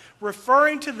just,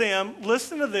 referring to them,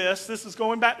 listen to this is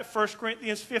going back to 1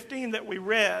 Corinthians 15 that we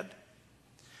read,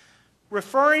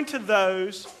 referring to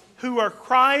those who are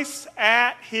Christ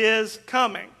at his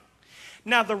coming.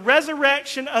 Now, the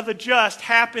resurrection of the just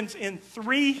happens in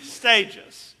 3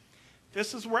 stages.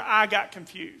 This is where I got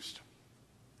confused.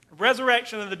 The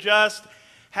resurrection of the just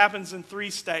happens in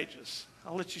 3 stages.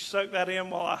 I'll let you soak that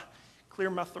in while I clear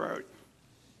my throat.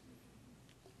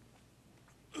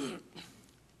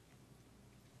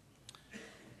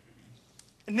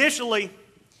 Initially,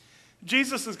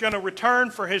 Jesus is going to return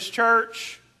for his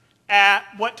church at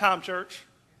what time, church?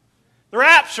 The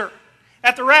rapture.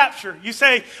 At the rapture. You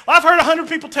say, well, I've heard 100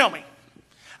 people tell me.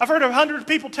 I've heard 100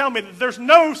 people tell me that there's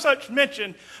no such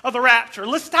mention of the rapture.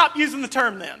 Let's stop using the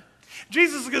term then.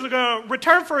 Jesus is going to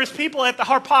return for his people at the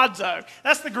harpazo.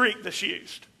 That's the Greek that's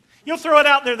used. You'll throw it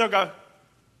out there, they'll go,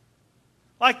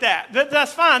 like that.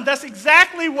 That's fine. That's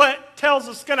exactly what tells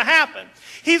us going to happen.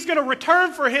 He's going to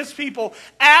return for his people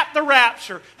at the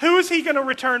rapture. Who is he going to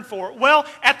return for? Well,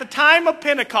 at the time of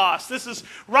Pentecost. This is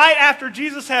right after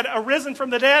Jesus had arisen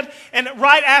from the dead, and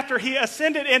right after he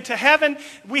ascended into heaven,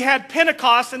 we had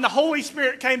Pentecost and the Holy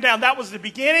Spirit came down. That was the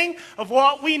beginning of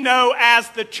what we know as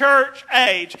the church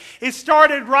age. It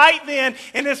started right then,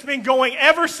 and it's been going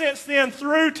ever since then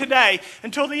through today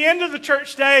until the end of the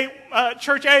church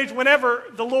age, whenever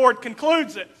the Lord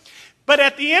concludes it. But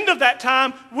at the end of that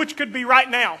time, which could be right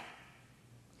now,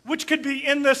 which could be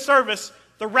in this service,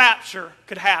 the rapture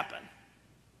could happen.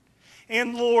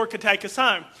 And the Lord could take us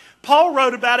home. Paul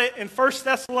wrote about it in 1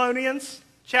 Thessalonians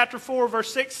chapter 4,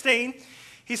 verse 16.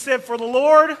 He said, for the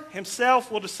Lord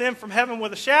himself will descend from heaven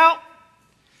with a shout,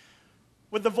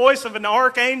 with the voice of an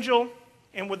archangel,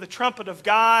 and with the trumpet of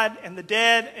God, and the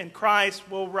dead in Christ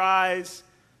will rise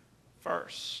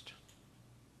first.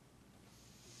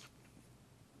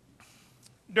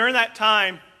 During that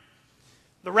time,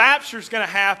 the rapture is going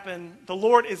to happen. The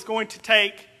Lord is going to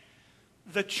take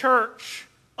the church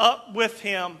up with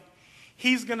him.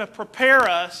 He's going to prepare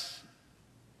us,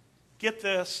 get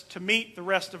this, to meet the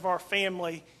rest of our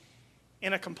family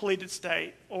in a completed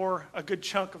state, or a good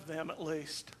chunk of them at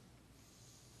least.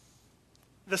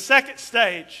 The second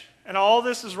stage, and all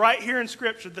this is right here in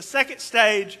Scripture, the second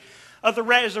stage of the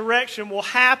resurrection will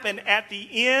happen at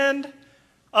the end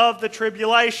of the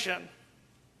tribulation.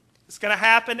 It's going to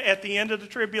happen at the end of the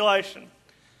tribulation.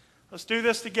 Let's do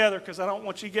this together because I don't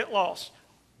want you to get lost.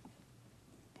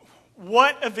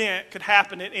 What event could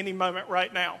happen at any moment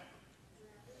right now?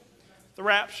 The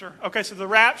rapture. Okay, so the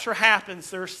rapture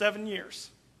happens. There are 7 years.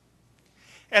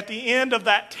 At the end of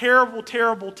that terrible,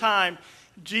 terrible time,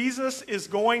 Jesus is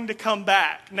going to come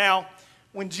back. Now,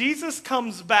 when Jesus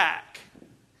comes back,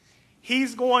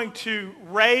 he's going to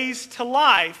raise to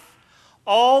life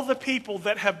all the people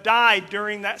that have died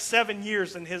during that 7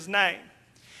 years in his name.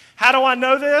 How do I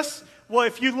know this? Well,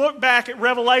 if you look back at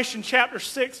Revelation chapter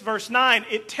 6, verse 9,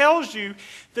 it tells you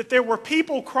that there were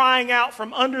people crying out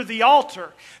from under the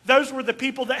altar. Those were the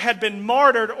people that had been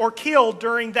martyred or killed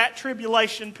during that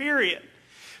tribulation period.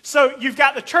 So you've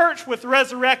got the church with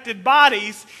resurrected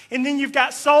bodies, and then you've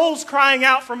got souls crying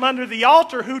out from under the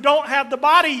altar who don't have the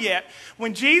body yet.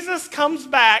 When Jesus comes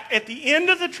back at the end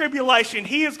of the tribulation,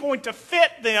 he is going to fit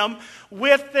them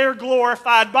with their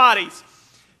glorified bodies.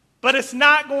 But it's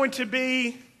not going to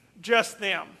be just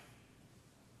them.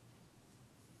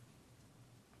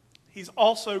 He's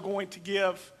also going to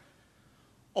give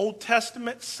Old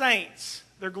Testament saints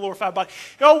their glorified body.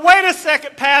 Oh, wait a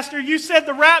second, Pastor. You said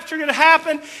the rapture going to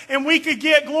happen and we could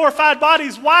get glorified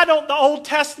bodies. Why don't the Old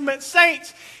Testament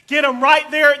saints get them right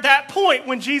there at that point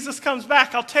when Jesus comes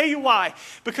back? I'll tell you why.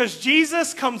 Because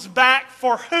Jesus comes back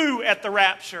for who at the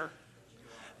rapture?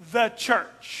 The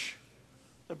church.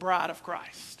 The bride of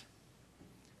Christ.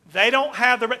 They don't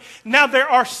have the... Now, there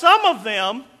are some of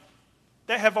them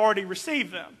that have already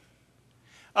received them.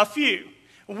 A few.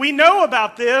 We know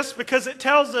about this because it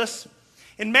tells us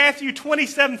in Matthew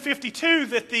 27:52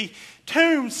 that the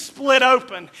tombs split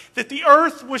open, that the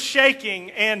earth was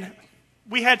shaking, and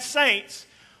we had saints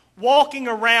walking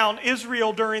around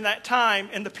Israel during that time,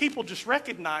 and the people just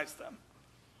recognized them.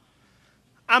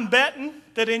 I'm betting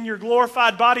that in your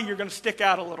glorified body you're going to stick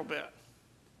out a little bit.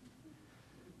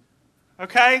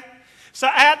 Okay? So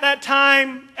at that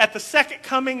time, at the second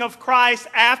coming of Christ,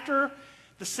 after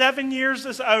the 7 years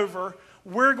is over,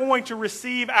 we're going to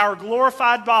receive our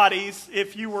glorified bodies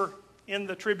if you were in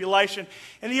the tribulation.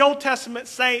 And the Old Testament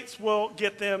saints will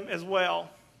get them as well.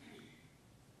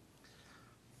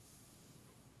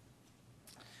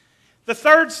 The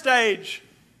third stage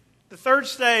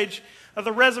of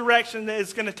the resurrection that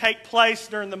is going to take place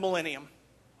during the millennium.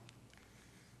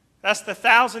 That's the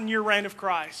 1,000-year reign of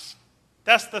Christ.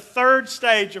 That's the third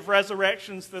stage of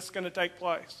resurrections that's going to take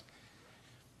place.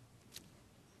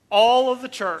 All of the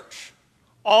church,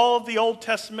 all of the Old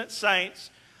Testament saints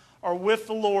are with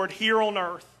the Lord here on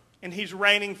earth, and He's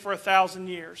reigning for 1,000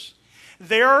 years.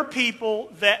 There are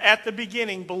people that at the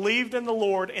beginning believed in the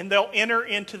Lord, and they'll enter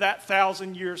into that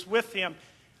 1,000 years with Him.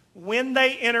 When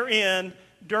they enter in,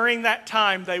 during that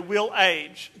time, they will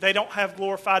age. They don't have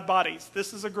glorified bodies.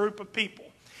 This is a group of people.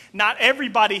 Not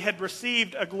everybody had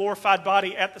received a glorified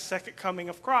body at the second coming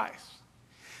of Christ.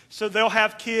 So they'll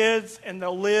have kids, and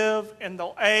they'll live, and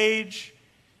they'll age.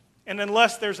 And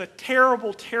unless there's a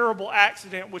terrible, terrible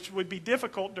accident, which would be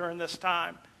difficult during this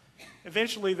time,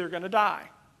 eventually they're going to die.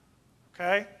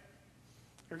 Okay?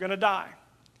 They're going to die.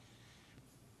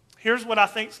 Here's what I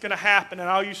think is going to happen, and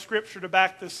I'll use Scripture to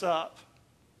back this up.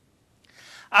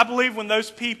 I believe when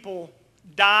those people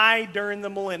die during the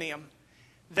millennium,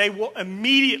 they will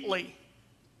immediately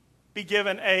be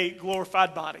given a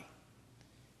glorified body.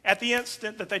 At the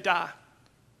instant that they die.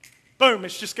 Boom,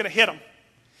 it's just going to hit them.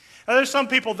 Now, there's some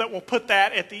people that will put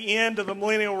that at the end of the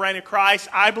millennial reign of Christ.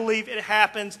 I believe it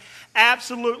happens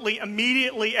absolutely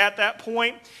immediately at that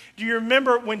point. Do you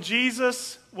remember when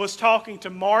Jesus was talking to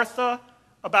Martha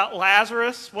about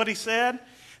Lazarus, what he said?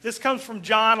 This comes from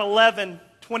John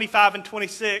 11:25 and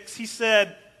 26. He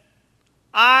said,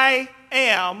 I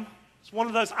am, it's one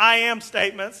of those I am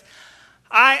statements,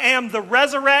 I am the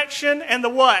resurrection and the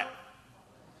what?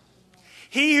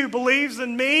 He who believes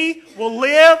in me will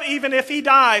live even if he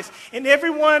dies. And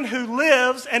everyone who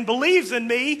lives and believes in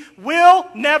me will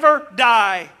never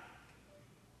die.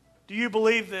 Do you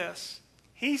believe this?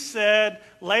 He said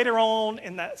later on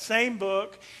in that same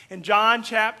book, in John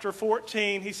chapter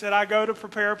 14, he said, I go to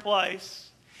prepare a place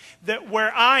that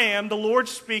where I am, the Lord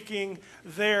speaking,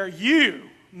 there you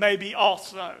may be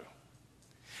also.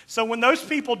 So when those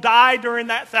people die during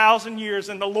that 1,000 years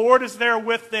and the Lord is there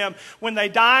with them, when they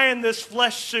die in this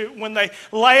flesh suit, when they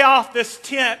lay off this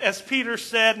tent, as Peter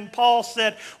said and Paul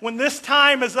said, when this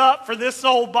time is up for this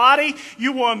old body,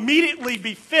 you will immediately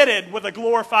be fitted with a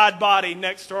glorified body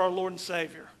next to our Lord and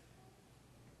Savior.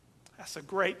 That's a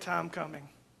great time coming.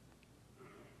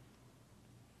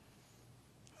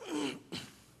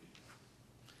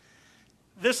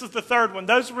 This is the third one.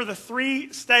 Those were the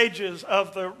three stages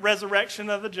of the resurrection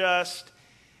of the just.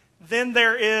 Then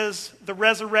there is the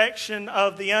resurrection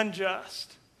of the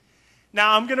unjust.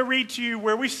 Now, I'm going to read to you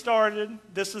where we started.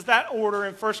 This is that order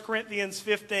in 1 Corinthians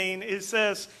 15. It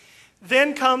says,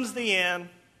 then comes the end,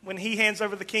 when He hands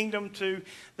over the kingdom to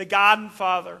the God and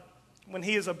Father, when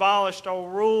He has abolished all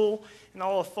rule and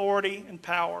all authority and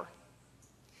power.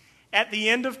 At the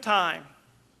end of time,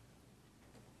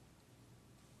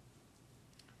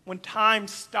 when time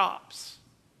stops,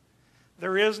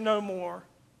 there is no more.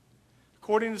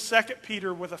 According to 2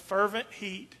 Peter, with a fervent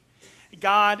heat,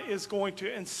 God is going to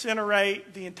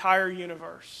incinerate the entire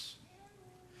universe.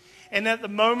 And at the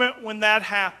moment when that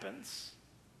happens,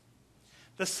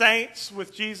 the saints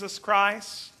with Jesus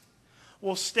Christ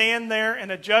will stand there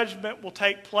and a judgment will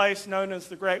take place known as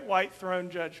the Great White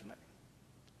Throne Judgment.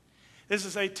 This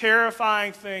is a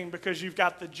terrifying thing because you've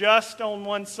got the just on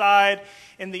one side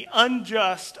and the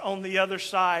unjust on the other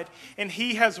side. And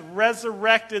He has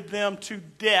resurrected them to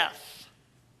death.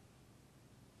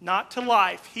 Not to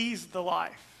life. He's the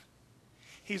life.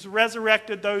 He's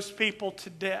resurrected those people to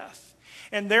death.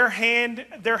 And they're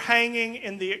hanging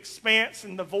in the expanse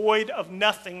and the void of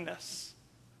nothingness.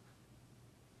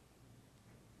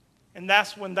 And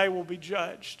that's when they will be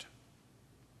judged.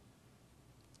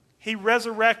 He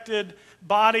resurrected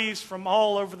bodies from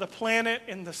all over the planet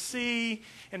and the sea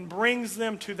and brings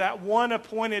them to that one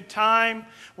appointed time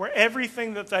where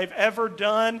everything that they've ever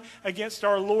done against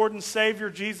our Lord and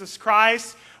Savior Jesus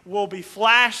Christ will be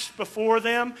flashed before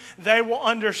them. They will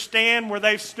understand where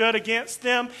they've stood against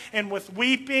them, and with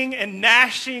weeping and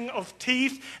gnashing of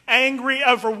teeth, angry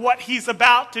over what He's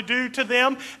about to do to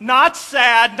them, not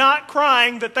sad, not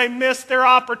crying that they missed their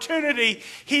opportunity,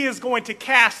 He is going to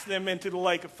cast them into the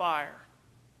lake of fire.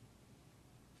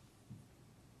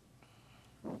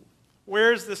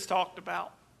 Where is this talked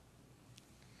about?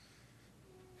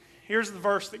 Here's the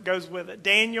verse that goes with it.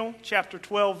 Daniel chapter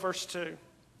 12, verse 2.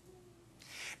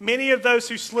 Many of those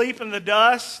who sleep in the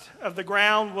dust of the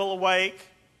ground will awake.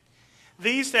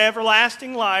 These to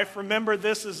everlasting life. Remember,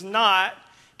 this is not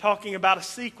talking about a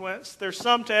sequence. There's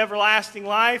some to everlasting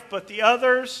life, but the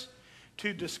others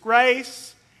to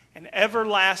disgrace and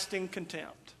everlasting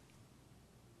contempt.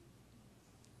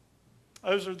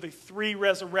 Those are the three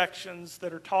resurrections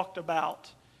that are talked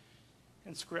about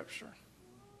in Scripture.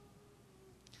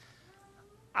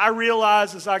 I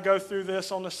realize as I go through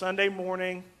this on a Sunday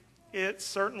morning, it's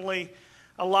certainly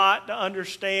a lot to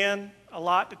understand, a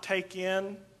lot to take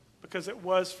in, because it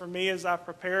was for me as I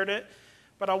prepared it.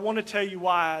 But I want to tell you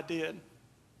why I did.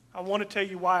 I want to tell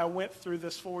you why I went through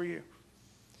this for you.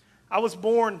 I was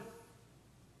born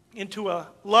into a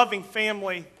loving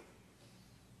family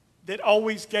that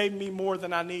always gave me more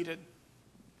than I needed.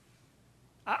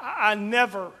 I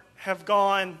never have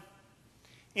gone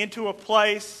into a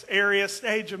place, area,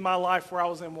 stage of my life where I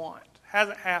was in want.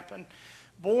 Hasn't happened.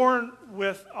 Born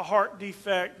with a heart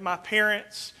defect, my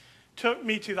parents took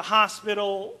me to the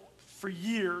hospital for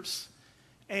years.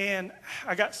 And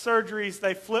I got surgeries.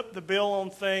 They flipped the bill on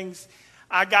things.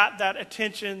 I got that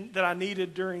attention that I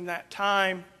needed during that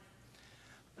time.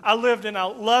 I lived in a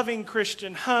loving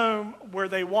Christian home where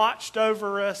they watched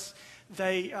over us.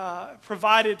 They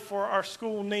provided for our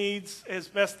school needs as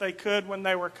best they could when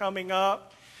they were coming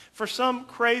up. For some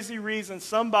crazy reason,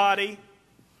 somebody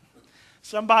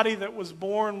that was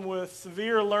born with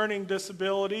severe learning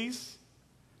disabilities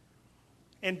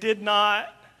and did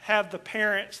not have the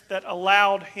parents that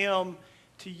allowed him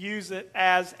to use it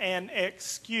as an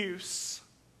excuse,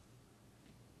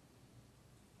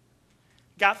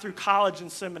 got through college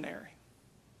and seminary.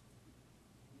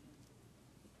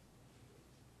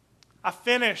 I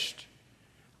finished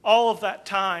all of that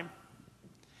time.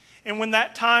 And when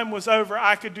that time was over,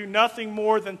 I could do nothing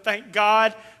more than thank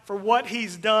God for what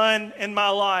He's done in my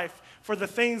life, for the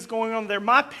things going on there.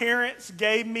 My parents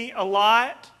gave me a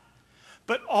lot,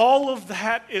 but all of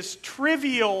that is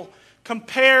trivial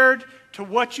compared to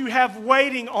what you have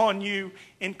waiting on you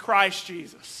in Christ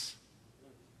Jesus.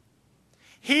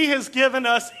 He has given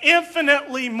us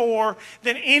infinitely more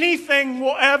than anything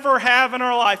we'll ever have in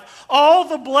our life. All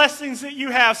the blessings that you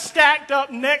have stacked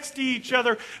up next to each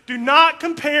other do not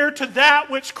compare to that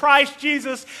which Christ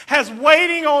Jesus has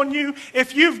waiting on you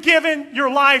if you've given your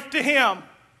life to Him.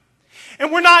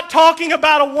 And we're not talking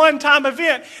about a one-time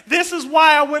event. This is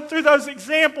why I went through those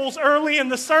examples early in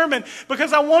the sermon,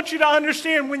 because I want you to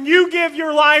understand when you give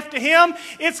your life to Him,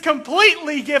 it's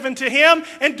completely given to Him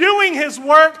and doing His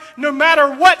work no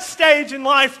matter what stage in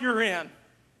life you're in.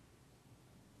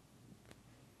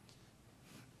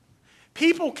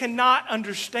 People cannot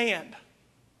understand.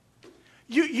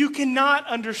 You cannot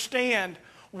understand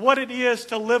what it is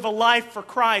to live a life for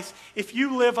Christ if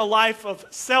you live a life of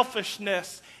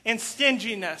selfishness and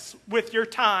stinginess with your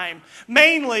time.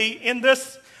 Mainly in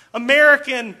this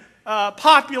American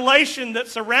population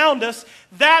that's around us,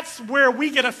 that's where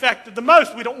we get affected the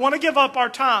most. We don't want to give up our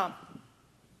time.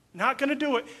 Not going to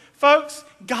do it. Folks,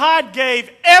 God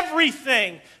gave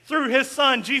everything through His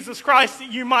Son, Jesus Christ,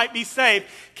 that you might be saved.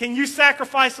 Can you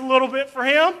sacrifice a little bit for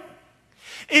Him?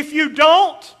 If you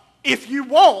don't, if you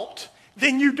won't,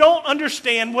 then you don't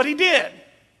understand what He did.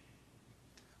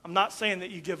 I'm not saying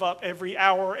that you give up every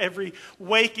hour, every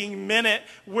waking minute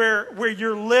where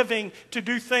you're living to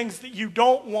do things that you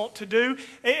don't want to do.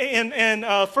 In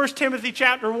 1 Timothy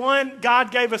chapter 1,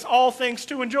 God gave us all things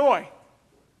to enjoy.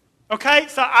 Okay?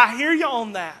 So I hear you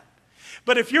on that.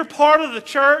 But if you're part of the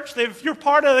church, if you're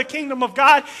part of the kingdom of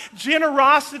God,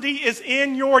 generosity is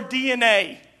in your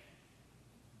DNA.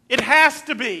 It has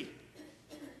to be.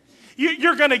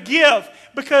 You're going to give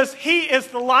because He is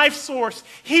the life source.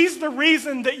 He's the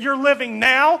reason that you're living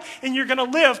now and you're going to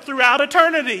live throughout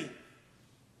eternity.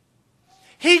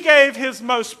 He gave His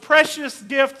most precious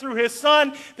gift through His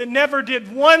Son that never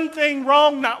did one thing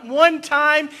wrong, not one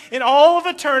time in all of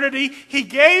eternity. He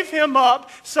gave Him up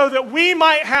so that we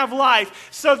might have life,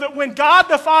 so that when God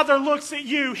the Father looks at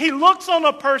you, He looks on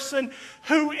a person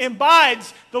who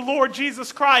embodies the Lord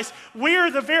Jesus Christ. We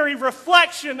are the very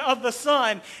reflection of the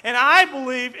Son. And I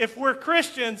believe if we're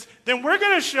Christians, then we're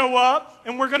going to show up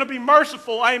and we're going to be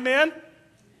merciful. Amen?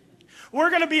 We're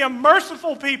going to be a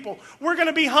merciful people. We're going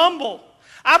to be humble.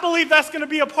 I believe that's going to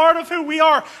be a part of who we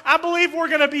are. I believe we're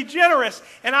going to be generous.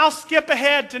 And I'll skip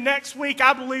ahead to next week.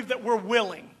 I believe that we're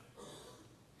willing.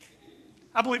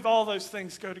 I believe all those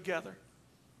things go together.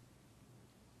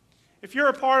 If you're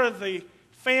a part of the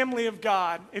family of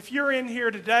God, if you're in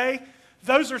here today,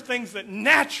 those are things that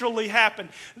naturally happen.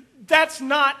 That's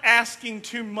not asking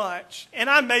too much. And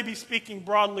I may be speaking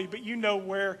broadly, but you know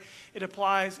where it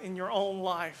applies in your own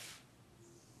life.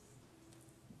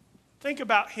 Think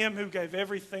about Him who gave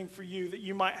everything for you that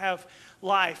you might have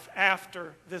life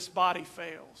after this body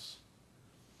fails.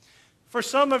 For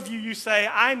some of you, you say,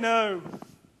 I know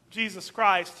Jesus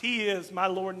Christ. He is my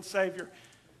Lord and Savior.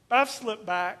 But I've slipped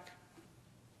back.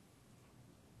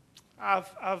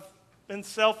 I've been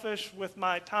selfish with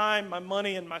my time, my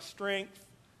money, and my strength.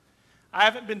 I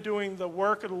haven't been doing the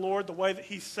work of the Lord the way that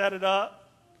He set it up.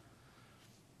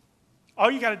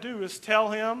 All you got to do is tell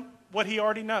Him what He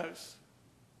already knows.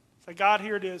 Say, God,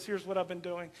 here it is. Here's what I've been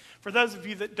doing. For those of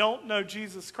you that don't know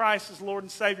Jesus Christ as Lord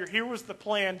and Savior, here was the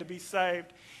plan to be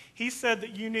saved. He said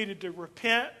that you needed to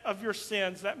repent of your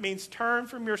sins. That means turn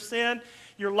from your sin,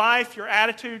 your life, your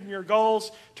attitude, and your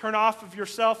goals. Turn off of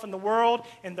yourself and the world,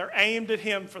 and they're aimed at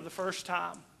Him for the first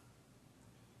time.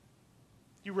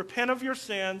 You repent of your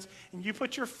sins, and you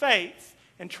put your faith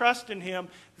and trust in Him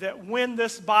that when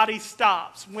this body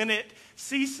stops, when it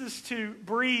ceases to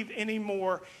breathe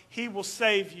anymore, He will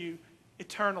save you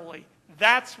eternally.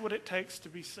 That's what it takes to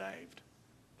be saved.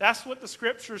 That's what the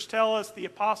Scriptures tell us, the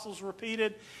apostles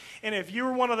repeated. And if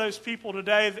you're one of those people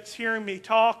today that's hearing me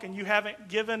talk and you haven't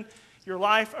given your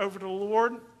life over to the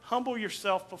Lord, humble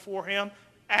yourself before Him.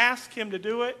 Ask Him to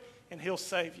do it, and He'll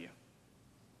save you.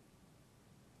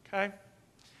 Okay?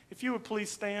 If you would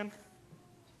please stand.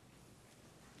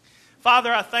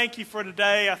 Father, I thank You for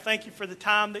today. I thank You for the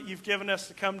time that You've given us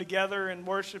to come together and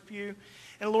worship You.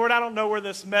 And Lord, I don't know where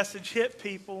this message hit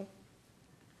people,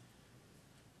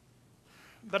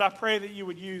 but I pray that You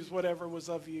would use whatever was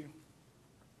of You.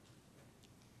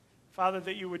 Father,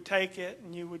 that You would take it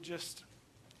and You would just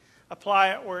apply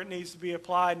it where it needs to be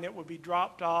applied, and it would be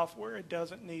dropped off where it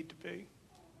doesn't need to be.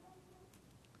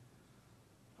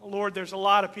 Lord, there's a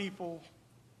lot of people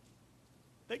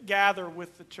that gather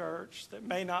with the church that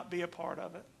may not be a part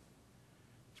of it.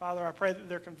 Father, I pray that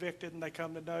they're convicted and they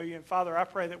come to know You. And Father, I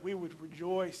pray that we would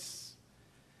rejoice,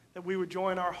 that we would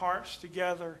join our hearts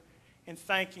together in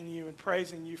thanking You and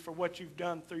praising You for what You've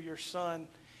done through Your Son.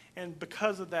 And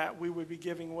because of that, we would be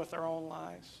giving with our own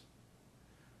lives.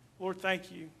 Lord,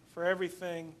 thank You for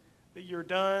everything that You're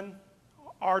done,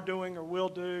 are doing, or will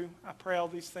do. I pray all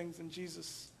these things in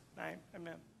Jesus' name.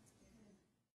 Amen.